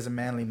because he has a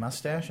manly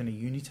mustache and a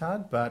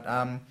unitard, but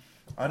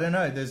I don't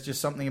know. There's just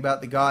something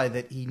about the guy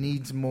that he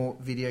needs more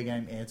video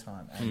game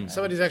airtime. And,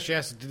 Somebody's actually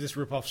asked, did this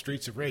rip off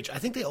Streets of Rage? I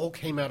think they all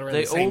came out around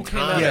They the same all came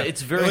time. out. Yeah.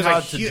 It's very It was a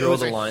hard to hu- draw it was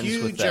the a lines with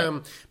huge,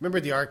 that. remember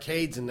the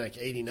arcades in like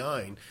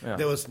 '89? Yeah.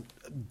 There was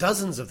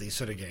dozens of these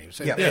sort of games,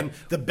 and, Yeah. and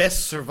the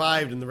best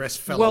survived and the rest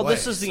fell Well, away.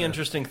 this is the so-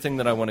 interesting thing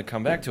that I want to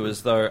come back to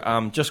is,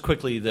 though, just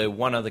quickly, the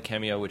one other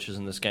cameo which is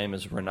in this game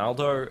is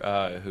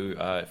Ronaldo, who,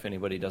 if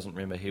anybody doesn't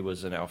remember, he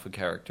was an alpha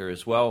character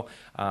as well,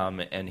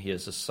 and he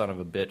is a son of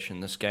a bitch in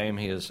this game.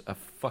 He is a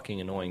fucking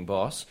annoying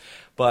boss.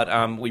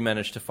 But we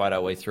managed to fight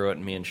our way through it,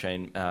 and me and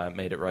Shane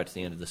made it right to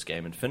the end of this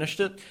game and finished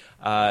it.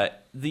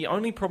 The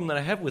only problem that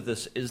I have with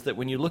this is that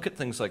when you look at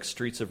things like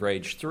Streets of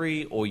Rage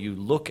 3, or you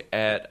look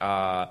at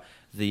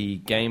the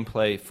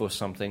gameplay for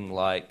something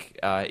like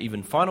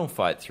even Final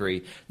Fight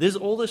 3, there's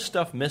all this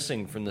stuff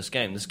missing from this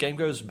game. This game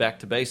goes back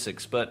to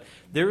basics, but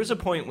there is a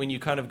point when you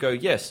kind of go,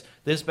 yes,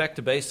 there's back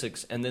to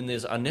basics, and then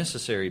there's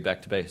unnecessary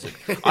back to basics.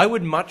 I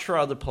would much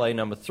rather play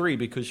number 3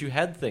 because you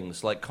had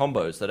things like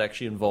combos that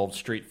actually involved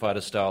Street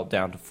Fighter style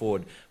down to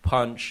forward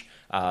punch,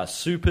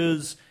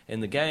 supers in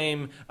the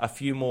game, a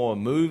few more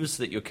moves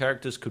that your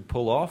characters could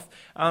pull off.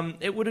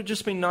 It would have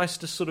just been nice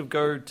to sort of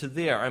go to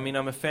there. I mean,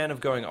 I'm a fan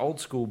of going old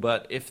school,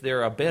 but if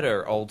there are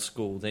better old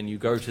school, then you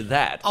go to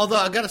that. Although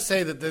I got to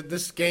say that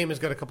this game has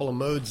got a couple of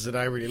modes that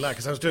I really like,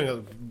 because I was doing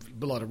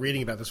a lot of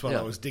reading about this while Yeah.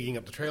 I was digging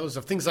up the trailers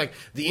of things like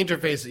the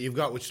interface that you've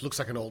got, which looks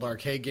like an old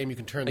arcade game. You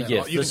can turn that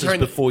Yes, on. You this can is turn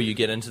before you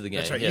get into the game.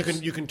 That's right.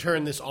 Yes. You can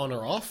turn this on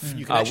or off.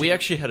 You can We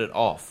actually had it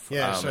off.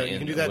 Yeah, so you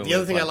can do that. when The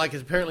other we thing I played. like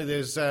is apparently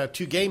there's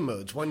 2 game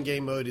modes. One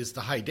game mode is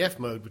the high def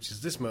mode, which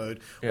is this mode,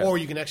 Yeah. or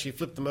you can actually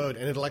flip the mode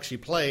and it'll actually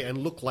play and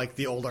look like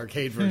the old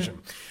arcade version.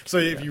 So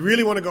if you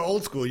really want to go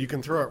old school, you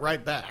can throw it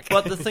right back.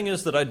 But the thing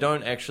is that I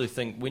don't actually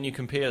think, when you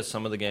compare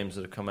some of the games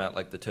that have come out,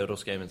 like the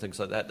Turtles game and things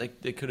like that,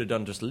 they could have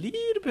done just a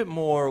little bit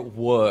more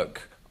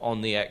work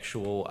on the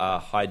actual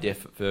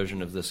high-def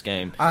version of this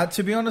game.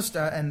 To be honest,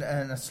 and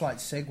a slight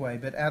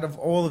segue, but out of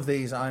all of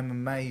these, I'm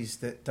amazed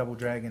that Double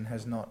Dragon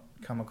has not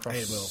come across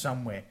It will.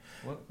 somewhere.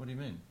 What do you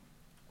mean?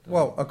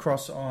 Well,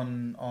 across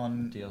on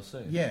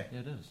DLC? Yeah. Yeah,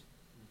 it is.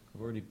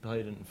 I've already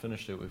played it and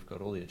finished it. We've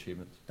got all the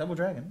achievements. Double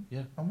Dragon.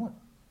 Yeah. On what?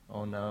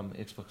 On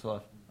Xbox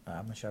Live.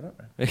 I'm gonna shut up,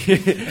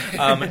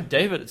 man.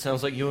 David, it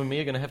sounds like you and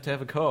me are going to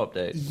have a co-op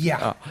date.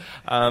 Yeah.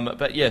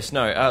 But yes,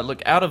 no.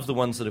 Look, out of the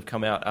ones that have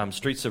come out,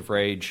 Streets of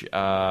Rage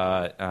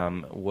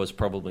was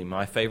probably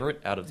my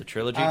favorite out of the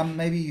trilogy.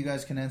 Maybe you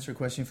guys can answer a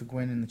question for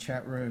Gwen in the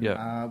chat room.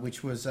 Yeah.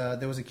 Which was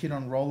there was a kid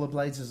on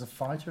rollerblades as a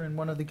fighter in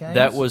one of the games.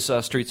 That was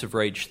Streets of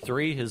Rage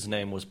 3. His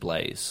name was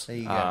Blaze. There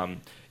you go.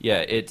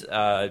 Yeah,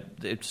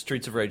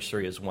 Streets of Rage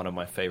 3 is one of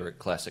my favorite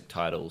classic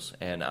titles,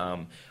 and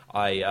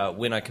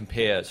when I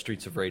compare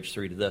Streets of Rage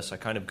 3 to this, I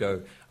kind of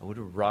go, I would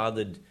have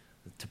rathered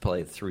to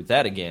play through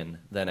that again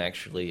than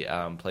actually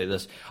play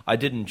this. I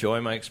did enjoy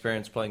my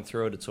experience playing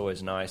through it. It's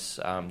always nice.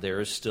 There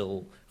is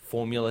still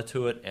formula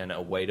to it and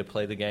a way to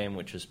play the game,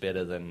 which is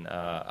better than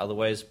other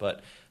ways.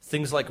 But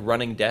things like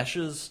running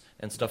dashes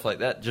and stuff like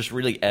that just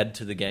really add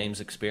to the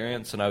game's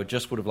experience, and I would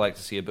have liked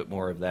to see a bit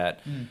more of that.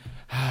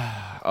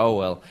 Oh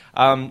well.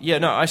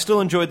 I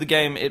still enjoyed the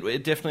game.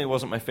 It definitely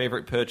wasn't my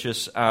favorite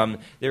purchase.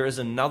 There is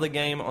another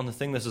game on the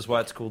thing. This is why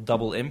it's called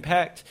Double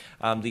Impact.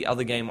 The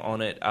other game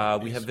on it,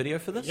 we have video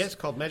for this? Yeah, it's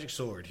called Magic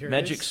Sword. Here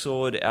Magic it is.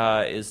 Sword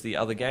is the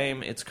other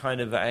game. It's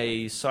kind of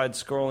a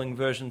side-scrolling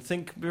version.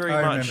 Think very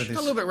I much... remember this.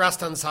 A little bit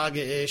Rastan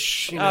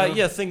Saga-ish. You know?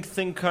 yeah, think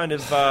kind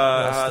of... the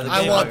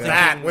I game want I'm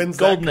that. thinking- When's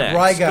Golden that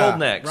Axe. Rygar.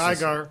 Golden Axe.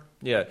 Rygar.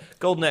 Yeah,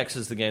 Golden Axe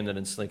is the game that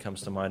instantly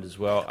comes to mind as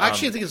well.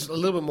 Actually, I think it's a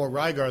little bit more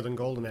Rygar than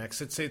Golden Axe.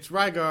 It's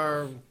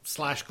Rygar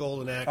 /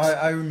 Golden Axe.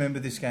 I remember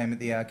this game at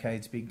the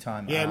arcades big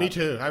time. Yeah, me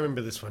too. I remember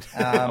this one.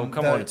 Oh,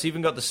 come on. It's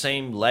even got the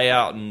same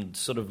layout and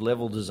sort of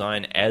level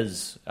design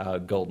as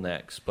Golden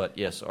Axe. But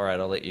yes, all right,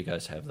 I'll let you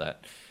guys have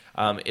that.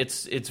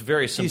 It's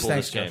very simple,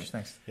 Thanks, this game. Josh,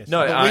 thanks. Yes.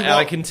 No, But we I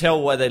won't- can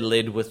tell why they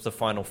led with the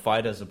final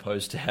fight as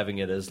opposed to having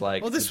it as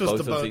like Well, this was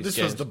both the of these this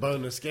games. was the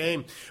bonus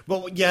game.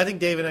 Well, yeah, I think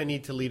Dave and I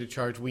need to lead a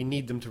charge. We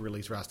need them to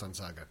release Rastan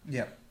Saga.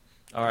 Yeah.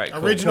 All right,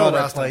 cool. Original God,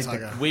 I Rastan played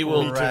Saga. We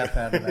will crap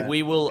out of that.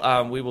 we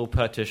will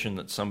petition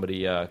that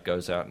somebody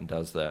goes out and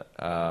does that.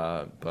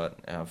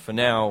 But for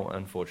now,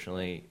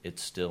 unfortunately,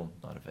 it's still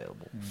not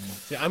available.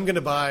 Yeah, I'm going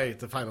to buy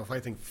the Final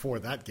Fight thing for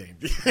that game.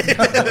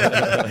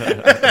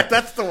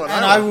 That's the one.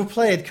 And I will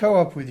play it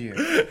co-op with you.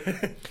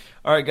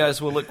 All right,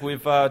 guys. Well, look,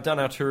 we've done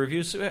our 2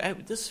 reviews.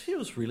 This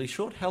feels really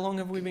short. How long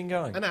have we been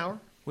going? An hour.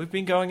 We've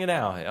been going an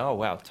hour. Oh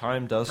wow,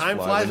 time does Time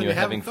fly flies when when you're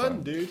you're having having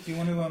fun, dude. Do you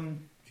want to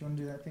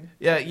do that thing?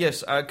 Yeah,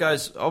 yes,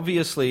 guys.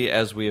 Obviously,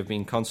 as we have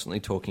been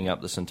constantly talking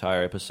up this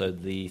entire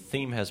episode, the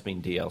theme has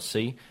been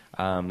DLC,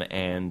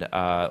 and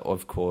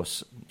of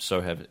course,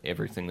 so have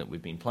everything that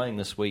we've been playing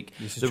this week.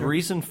 This is The true.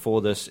 reason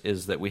for this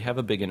is that we have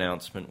a big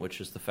announcement, which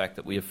is the fact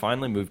that we have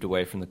finally moved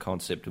away from the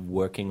concept of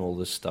working all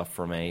this stuff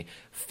from a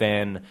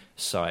fan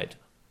site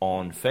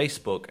on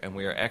Facebook, and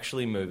we are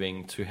actually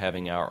moving to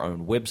having our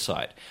own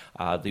website.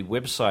 The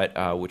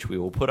website, which we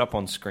will put up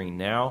on screen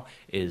now,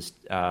 is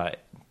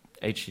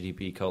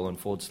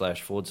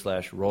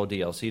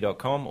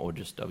http://rawdlc.com or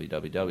just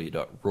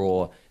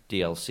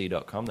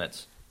www.rawdlc.com.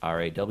 That's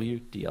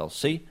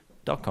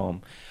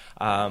rawdlc.com.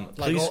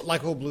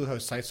 Like all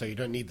Bluehost sites, so you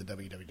don't need the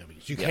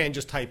www. You can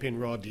just type in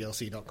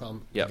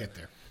rawdlc.com Yep. to get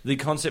there. The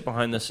concept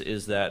behind this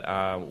is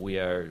that we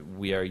are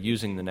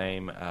using the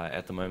name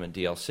at the moment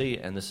DLC,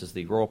 and this is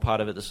the raw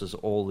part of it. This is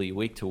all the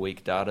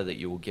week-to-week data that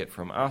you will get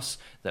from us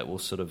that will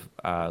sort of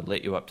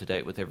let you up to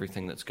date with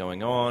everything that's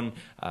going on,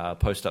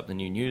 post up the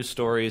new news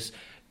stories.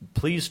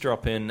 Please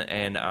drop in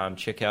and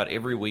check out.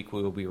 Every week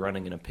we will be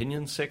running an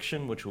opinion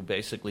section, which will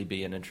basically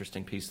be an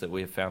interesting piece that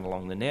we have found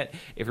along the net.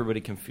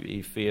 Everybody can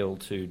feel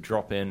to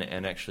drop in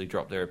and actually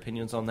drop their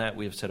opinions on that.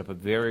 We have set up a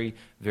very,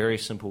 very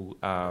simple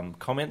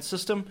comment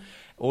system.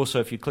 Also,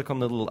 if you click on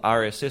the little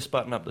RSS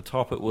button up the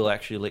top, it will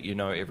actually let you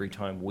know every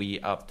time we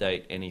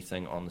update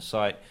anything on the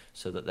site,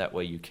 so that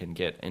way you can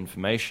get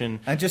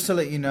information. And just to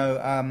let you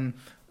know,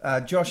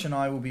 Josh and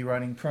I will be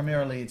running.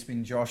 Primarily, it's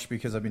been Josh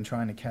because I've been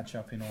trying to catch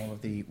up in all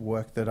of the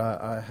work that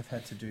I have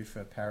had to do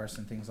for Paris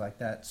and things like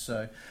that.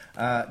 So,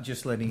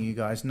 just letting you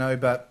guys know.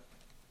 But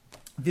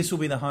this will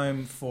be the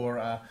home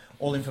for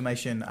all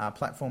information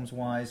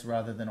platforms-wise,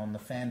 rather than on the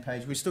fan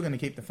page. We're still going to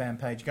keep the fan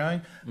page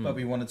going, but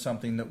we wanted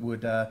something that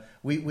would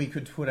we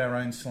could put our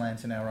own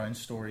slant and our own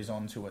stories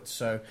onto it.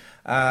 So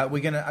we're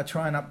going to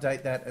try and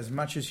update that as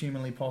much as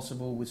humanly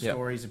possible with Yep.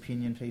 stories,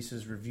 opinion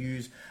pieces,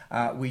 reviews.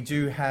 We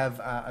do have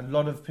a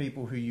lot of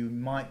people who you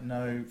might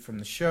know from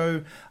the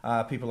show.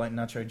 People like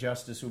Nacho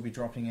Justice will be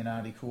dropping in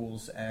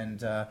articles,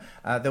 and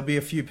there'll be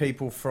a few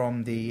people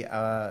from the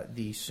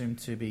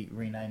soon-to-be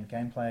renamed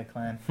Gameplayer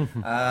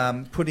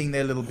Clan putting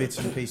their little bits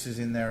and pieces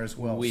in there as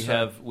well. We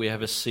So-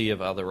 have a sea of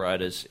other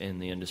writers in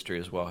the industry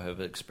as well who have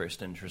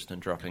expressed interest in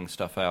dropping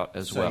stuff out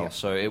as well. Yeah.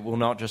 So it will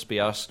not just be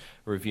us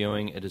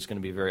reviewing. It is going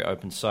to be a very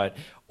open site.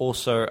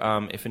 Also,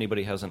 if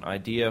anybody has an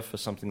idea for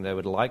something they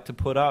would like to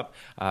put up,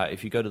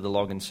 if you go to the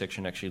login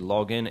section, actually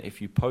log in.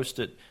 If you post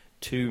it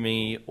to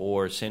me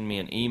or send me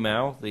an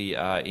email, the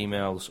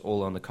email's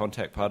all on the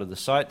contact part of the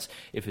sites.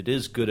 If it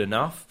is good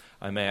enough,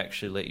 I may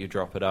actually let you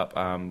drop it up.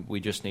 We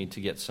just need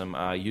to get some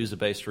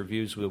user-based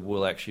reviews. There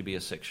will actually be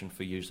a section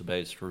for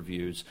user-based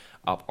reviews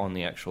up on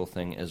the actual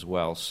thing as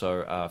well.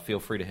 So feel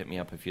free to hit me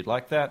up if you'd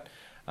like that.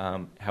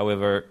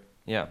 However,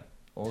 yeah,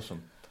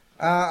 awesome.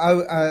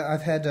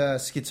 I've had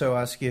Schizo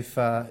ask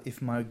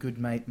if my good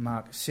mate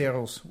Mark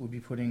Serrels will be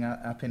putting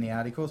up any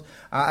articles.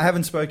 I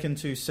haven't spoken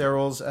to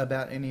Serrels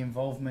about any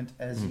involvement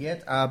as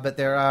yet, but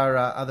there are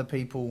other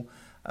people,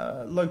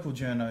 local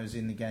journos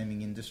in the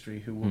gaming industry,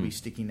 who will be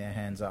sticking their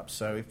hands up.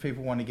 So if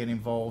people want to get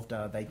involved,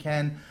 they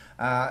can.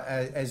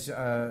 As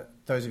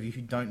those of you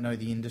who don't know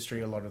the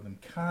industry, a lot of them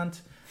can't.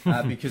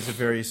 Because of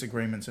various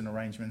agreements and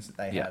arrangements that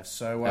they Yeah, have.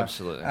 So,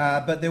 absolutely.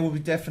 But there will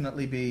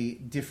definitely be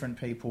different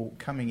people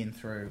coming in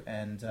through,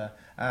 and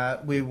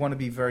we want to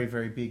be very,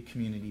 very big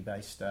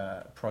community-based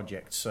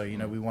projects. So,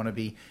 we want to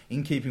be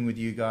in keeping with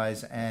you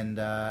guys, and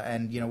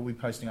we'll be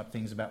posting up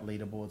things about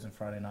leaderboards and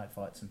Friday night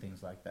fights and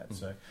things like that.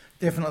 So,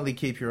 definitely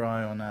keep your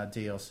eye on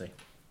DLC.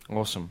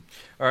 Awesome.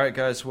 All right,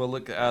 guys. Well,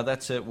 look,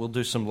 that's it. We'll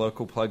do some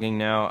local plugging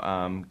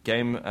now.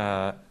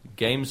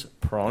 Games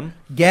Prawn.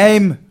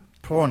 Game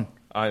Prawn.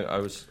 I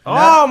was.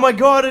 Oh my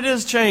God! It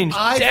is changed.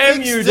 I Damn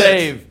fixed you, it.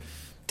 Dave!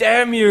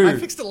 Damn you! I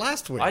fixed it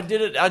last week. I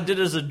did it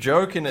as a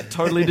joke, and it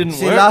totally didn't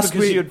See, work last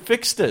because week- you had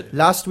fixed it.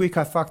 Last week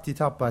I fucked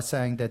it up by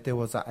saying that there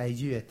was a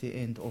AU at the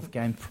end of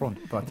Game Prawn,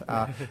 but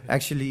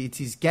actually it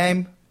is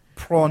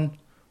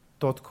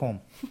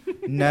GamePrawn.com.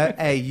 No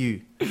AU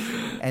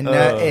and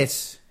no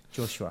S,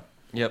 Joshua.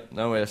 Yep,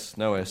 no S.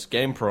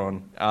 Game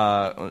Prawn,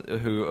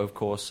 who of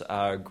course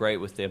are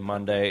great with their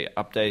Monday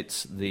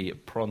updates, the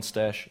Prawn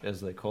Stash as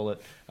they call it.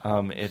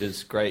 It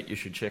is great. You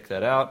should check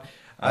that out.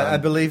 I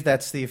believe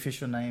that's the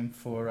official name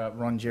for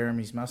Ron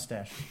Jeremy's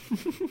mustache.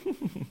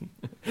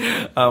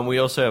 We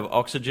also have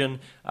Oxygen,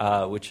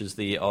 which is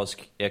the Oz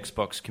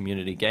Xbox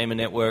Community Gamer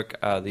Network.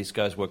 These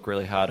guys work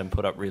really hard and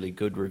put up really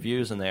good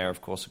reviews, and they are,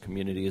 of course, a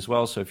community as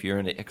well. So if you're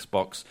into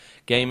Xbox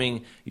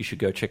gaming, you should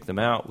go check them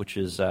out, which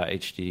is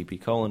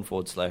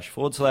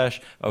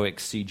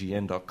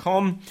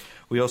http://oxcgn.com.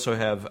 We also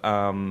have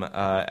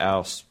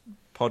our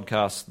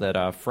podcasts that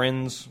are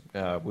friends.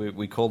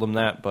 We call them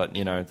that, but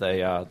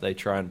they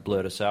try and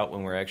blurt us out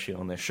when we're actually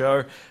on their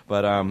show.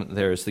 But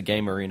there is the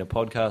Game Arena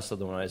podcast,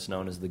 otherwise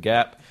known as The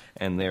Gap,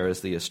 and there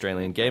is the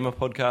Australian Gamer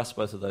podcast.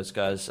 Both of those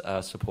guys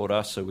support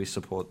us, so we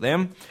support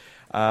them.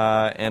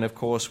 And of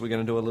course, we're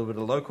going to do a little bit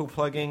of local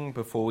plugging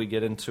before we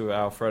get into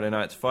our Friday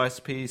Night's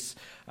Vice piece.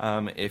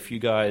 If you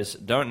guys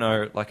don't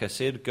know, like I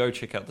said, go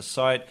check out the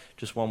site.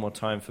 Just one more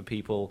time for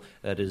people,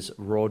 that is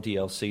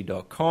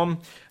rawdlc.com.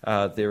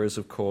 There is,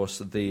 of course,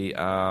 the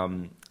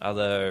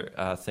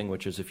other thing,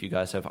 which is if you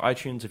guys have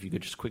iTunes, if you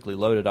could just quickly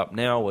load it up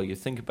now while you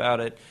think about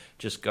it,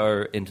 just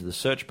go into the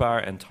search bar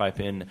and type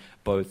in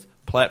both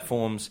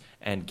platforms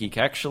and Geek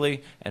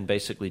Actually, and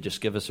basically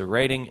just give us a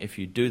rating. If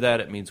you do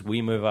that, it means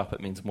we move up, it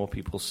means more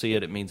people see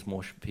it, it means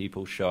more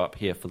people show up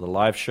here for the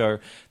live show.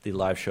 The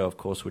live show, of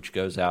course, which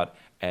goes out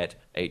at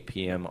 8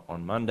 p.m.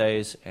 on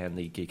Mondays, and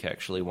the Geek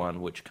Actually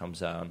one, which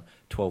comes out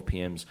 12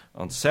 p.m.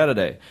 on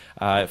Saturday.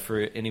 For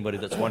anybody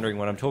that's wondering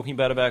what I'm talking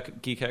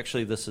about Geek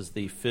Actually, this is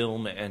the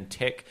film and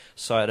tech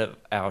side of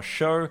our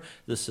show.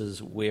 This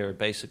is where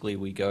basically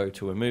we go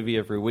to a movie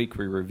every week,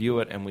 we review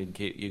it, and we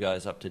get you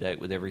guys up to date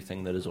with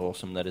everything that is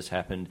awesome that has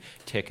happened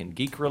tech and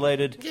geek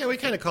related. Yeah, we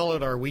kind of call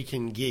it our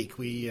Weekend Geek.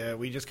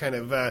 We just kind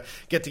of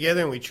get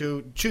together and we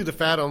chew the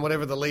fat on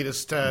whatever the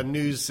latest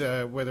news,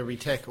 whether it be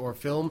tech or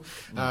film,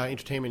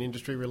 entertainment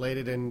industry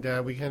related,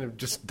 and we kind of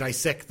just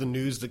dissect the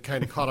news that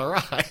kind of caught our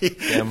eye.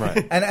 Damn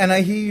right. And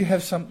I hear you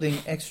have something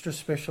extra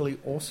specially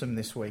awesome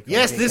this week.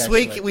 Yes, Geek this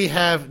Actually. week we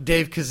have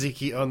Dave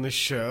Kaziki on the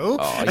show.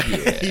 Oh,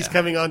 yeah. He's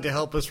coming on to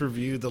help us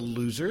review The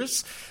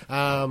Losers.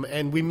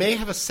 And we may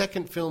have a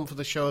second film for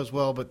the show as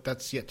well, but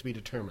that's yet to be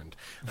determined.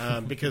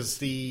 Because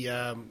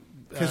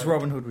Because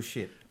Robin Hood was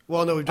shit.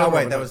 Well, no, we've done Oh, wait,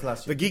 Robin that Hood. was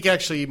last year. The Geek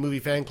Actually Movie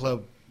Fan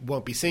Club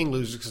won't be seeing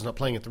Losers because it's not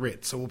playing at the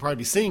Ritz. So we'll probably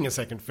be seeing a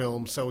second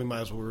film, so we might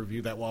as well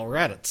review that while we're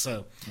at it.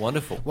 So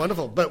Wonderful.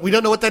 wonderful. But we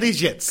don't know what that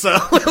is yet, so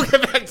we'll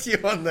get back to you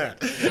on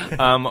that.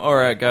 All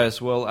right,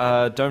 guys.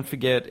 Well, don't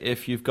forget,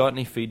 if you've got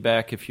any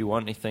feedback, if you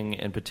want anything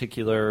in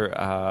particular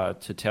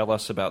to tell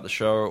us about the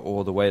show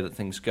or the way that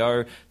things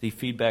go, the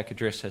feedback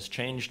address has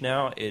changed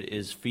now. It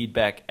is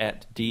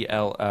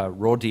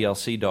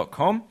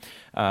feedback@rawdlc.com.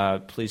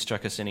 Please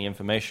chuck us any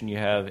information you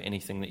have,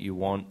 anything that you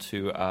want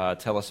to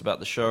tell us about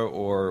the show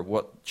or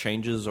what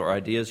changes or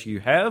ideas you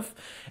have.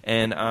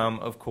 And,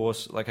 of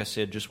course, like I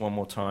said, just one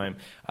more time,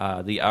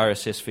 the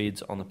RSS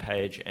feeds on the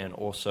page and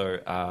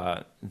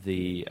also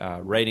the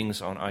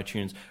ratings on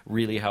iTunes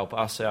really help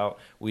us out.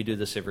 We do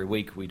this every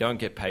week. We don't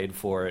get paid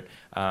for it.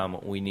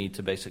 We need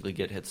to basically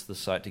get hits to the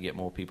site to get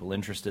more people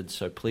interested.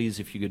 So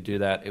please, if you could do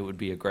that, it would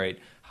be a great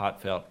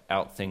heartfelt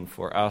out thing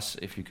for us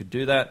if you could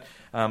do that.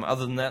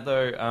 Other than that,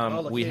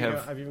 though, Look, we here you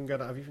have... go. I've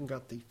even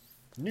got the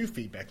new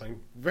feedback line.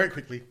 Very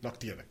quickly,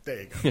 knocked together.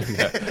 There you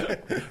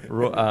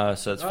go.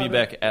 So it's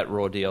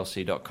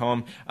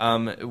feedback@rawdlc.com.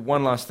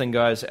 One last thing,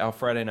 guys. Our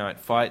Friday Night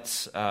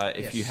Fights.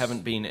 If you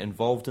haven't been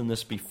involved in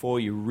this before,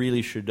 you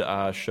really should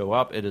show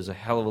up. It is a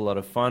hell of a lot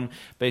of fun.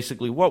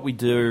 Basically, what we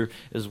do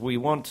is we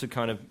want to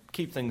kind of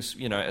keep things,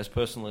 as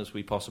personal as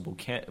we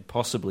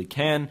possibly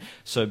can.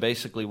 So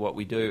basically what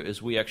we do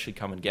is we actually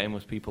come and game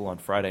with people on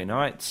Friday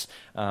nights.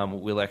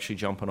 We'll actually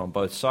jump in on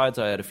both sides.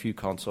 I had a few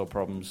console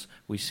problems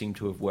we seem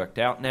to have worked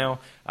out now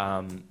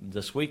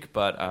this week,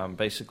 but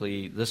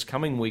basically this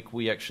coming week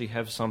we actually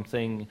have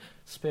something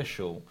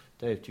special.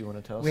 Dave, do you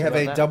want to tell us We have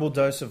about a that? double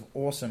dose of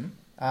awesome,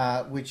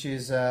 which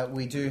is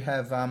we do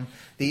have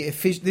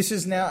this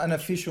is now an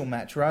official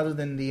match rather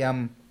than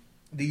the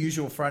the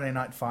usual Friday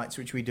night fights,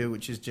 which we do,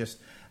 which is just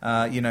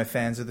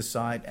fans of the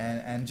site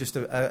and just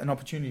an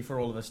opportunity for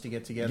all of us to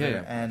get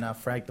together and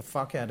frag the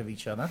fuck out of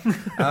each other.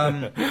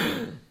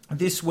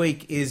 This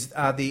week is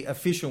the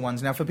official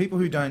ones. Now, for people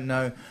who don't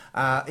know,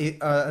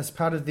 as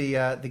part of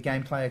the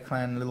Game Player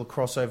Clan little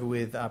crossover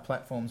with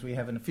platforms, we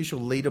have an official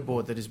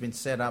leaderboard that has been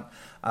set up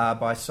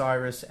by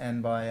Cyrus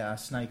and by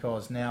Snake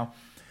Oz. Now,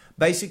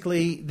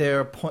 basically,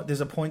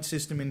 there's a point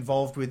system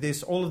involved with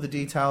this. All of the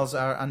details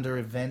are under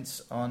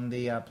events on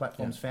the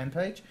platform's fan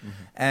page.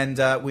 Mm-hmm.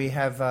 And we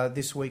have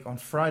this week on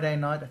Friday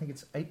night, I think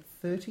it's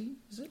 8:30,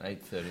 is it?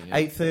 8:30, yeah.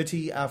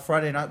 8:30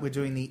 Friday night, we're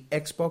doing the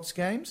Xbox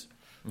games.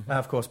 Mm-hmm.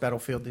 Of course,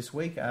 Battlefield this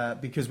week,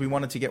 because we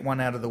wanted to get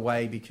one out of the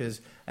way,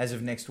 because as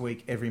of next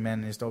week, every man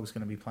and his dog is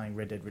going to be playing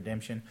Red Dead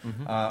Redemption,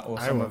 or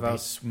some of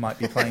us might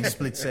be playing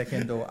Split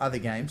Second or other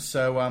games.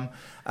 So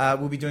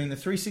we'll be doing the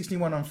 360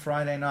 one on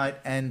Friday night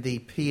and the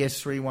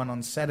PS3 one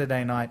on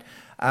Saturday night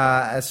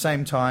at the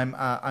same time.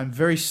 I'm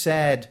very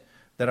sad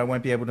that I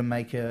won't be able to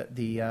make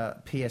the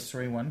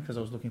PS3 one, because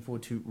I was looking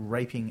forward to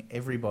raping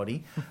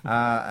everybody.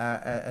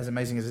 As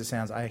amazing as it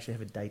sounds, I actually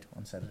have a date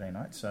on Saturday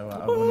night, so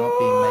I will not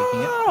be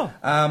making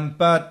it.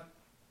 But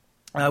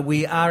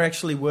we are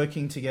actually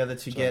working together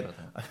to get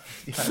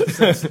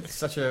it's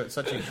such a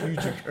huge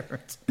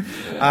occurrence.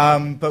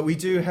 But we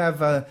do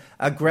have a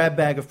grab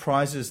bag of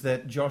prizes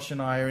that Josh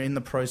and I are in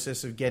the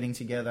process of getting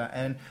together,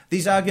 and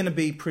these are going to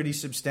be pretty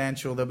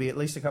substantial. There'll be at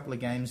least a couple of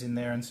games in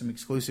there and some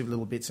exclusive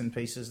little bits and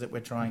pieces that we're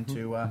trying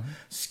to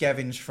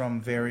scavenge from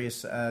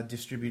various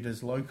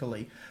distributors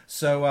locally.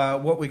 So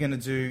what we're going to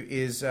do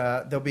is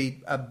there'll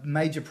be a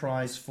major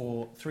prize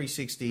for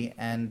 360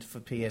 and for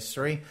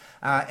PS3.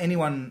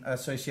 Anyone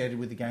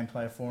associated with the Game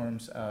Player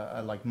forums,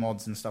 like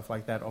mods and stuff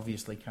like that,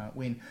 obviously can't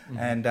win,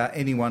 and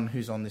anyone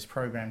who's on this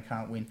program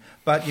can't win.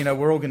 But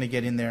we're all going to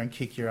get in there and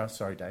kick your ass.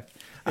 Sorry, Dave.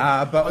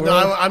 But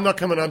I'm not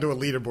coming onto a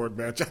leaderboard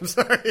match. I'm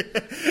sorry.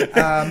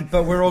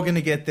 But we're all going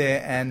to get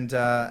there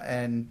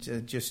and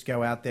just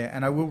go out there,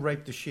 and I will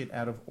rape the shit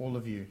out of all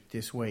of you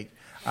this week,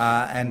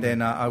 and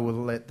then I will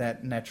let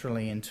that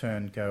naturally in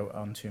turn go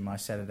on to my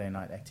Saturday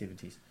night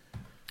activities.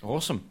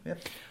 Awesome.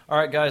 Yep. All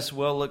right, guys.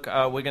 Well, look,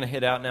 we're going to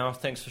head out now.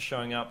 Thanks for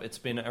showing up. It's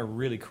been a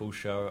really cool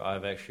show.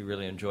 I've actually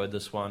really enjoyed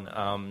this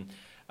one.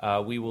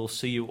 We will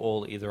see you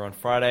all either on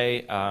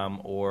Friday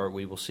or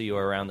we will see you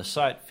around the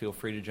site. Feel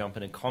free to jump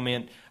in and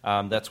comment.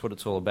 That's what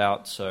it's all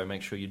about, so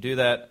make sure you do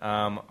that.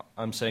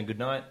 I'm saying good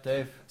night,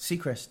 Dave.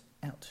 Seacrest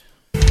out.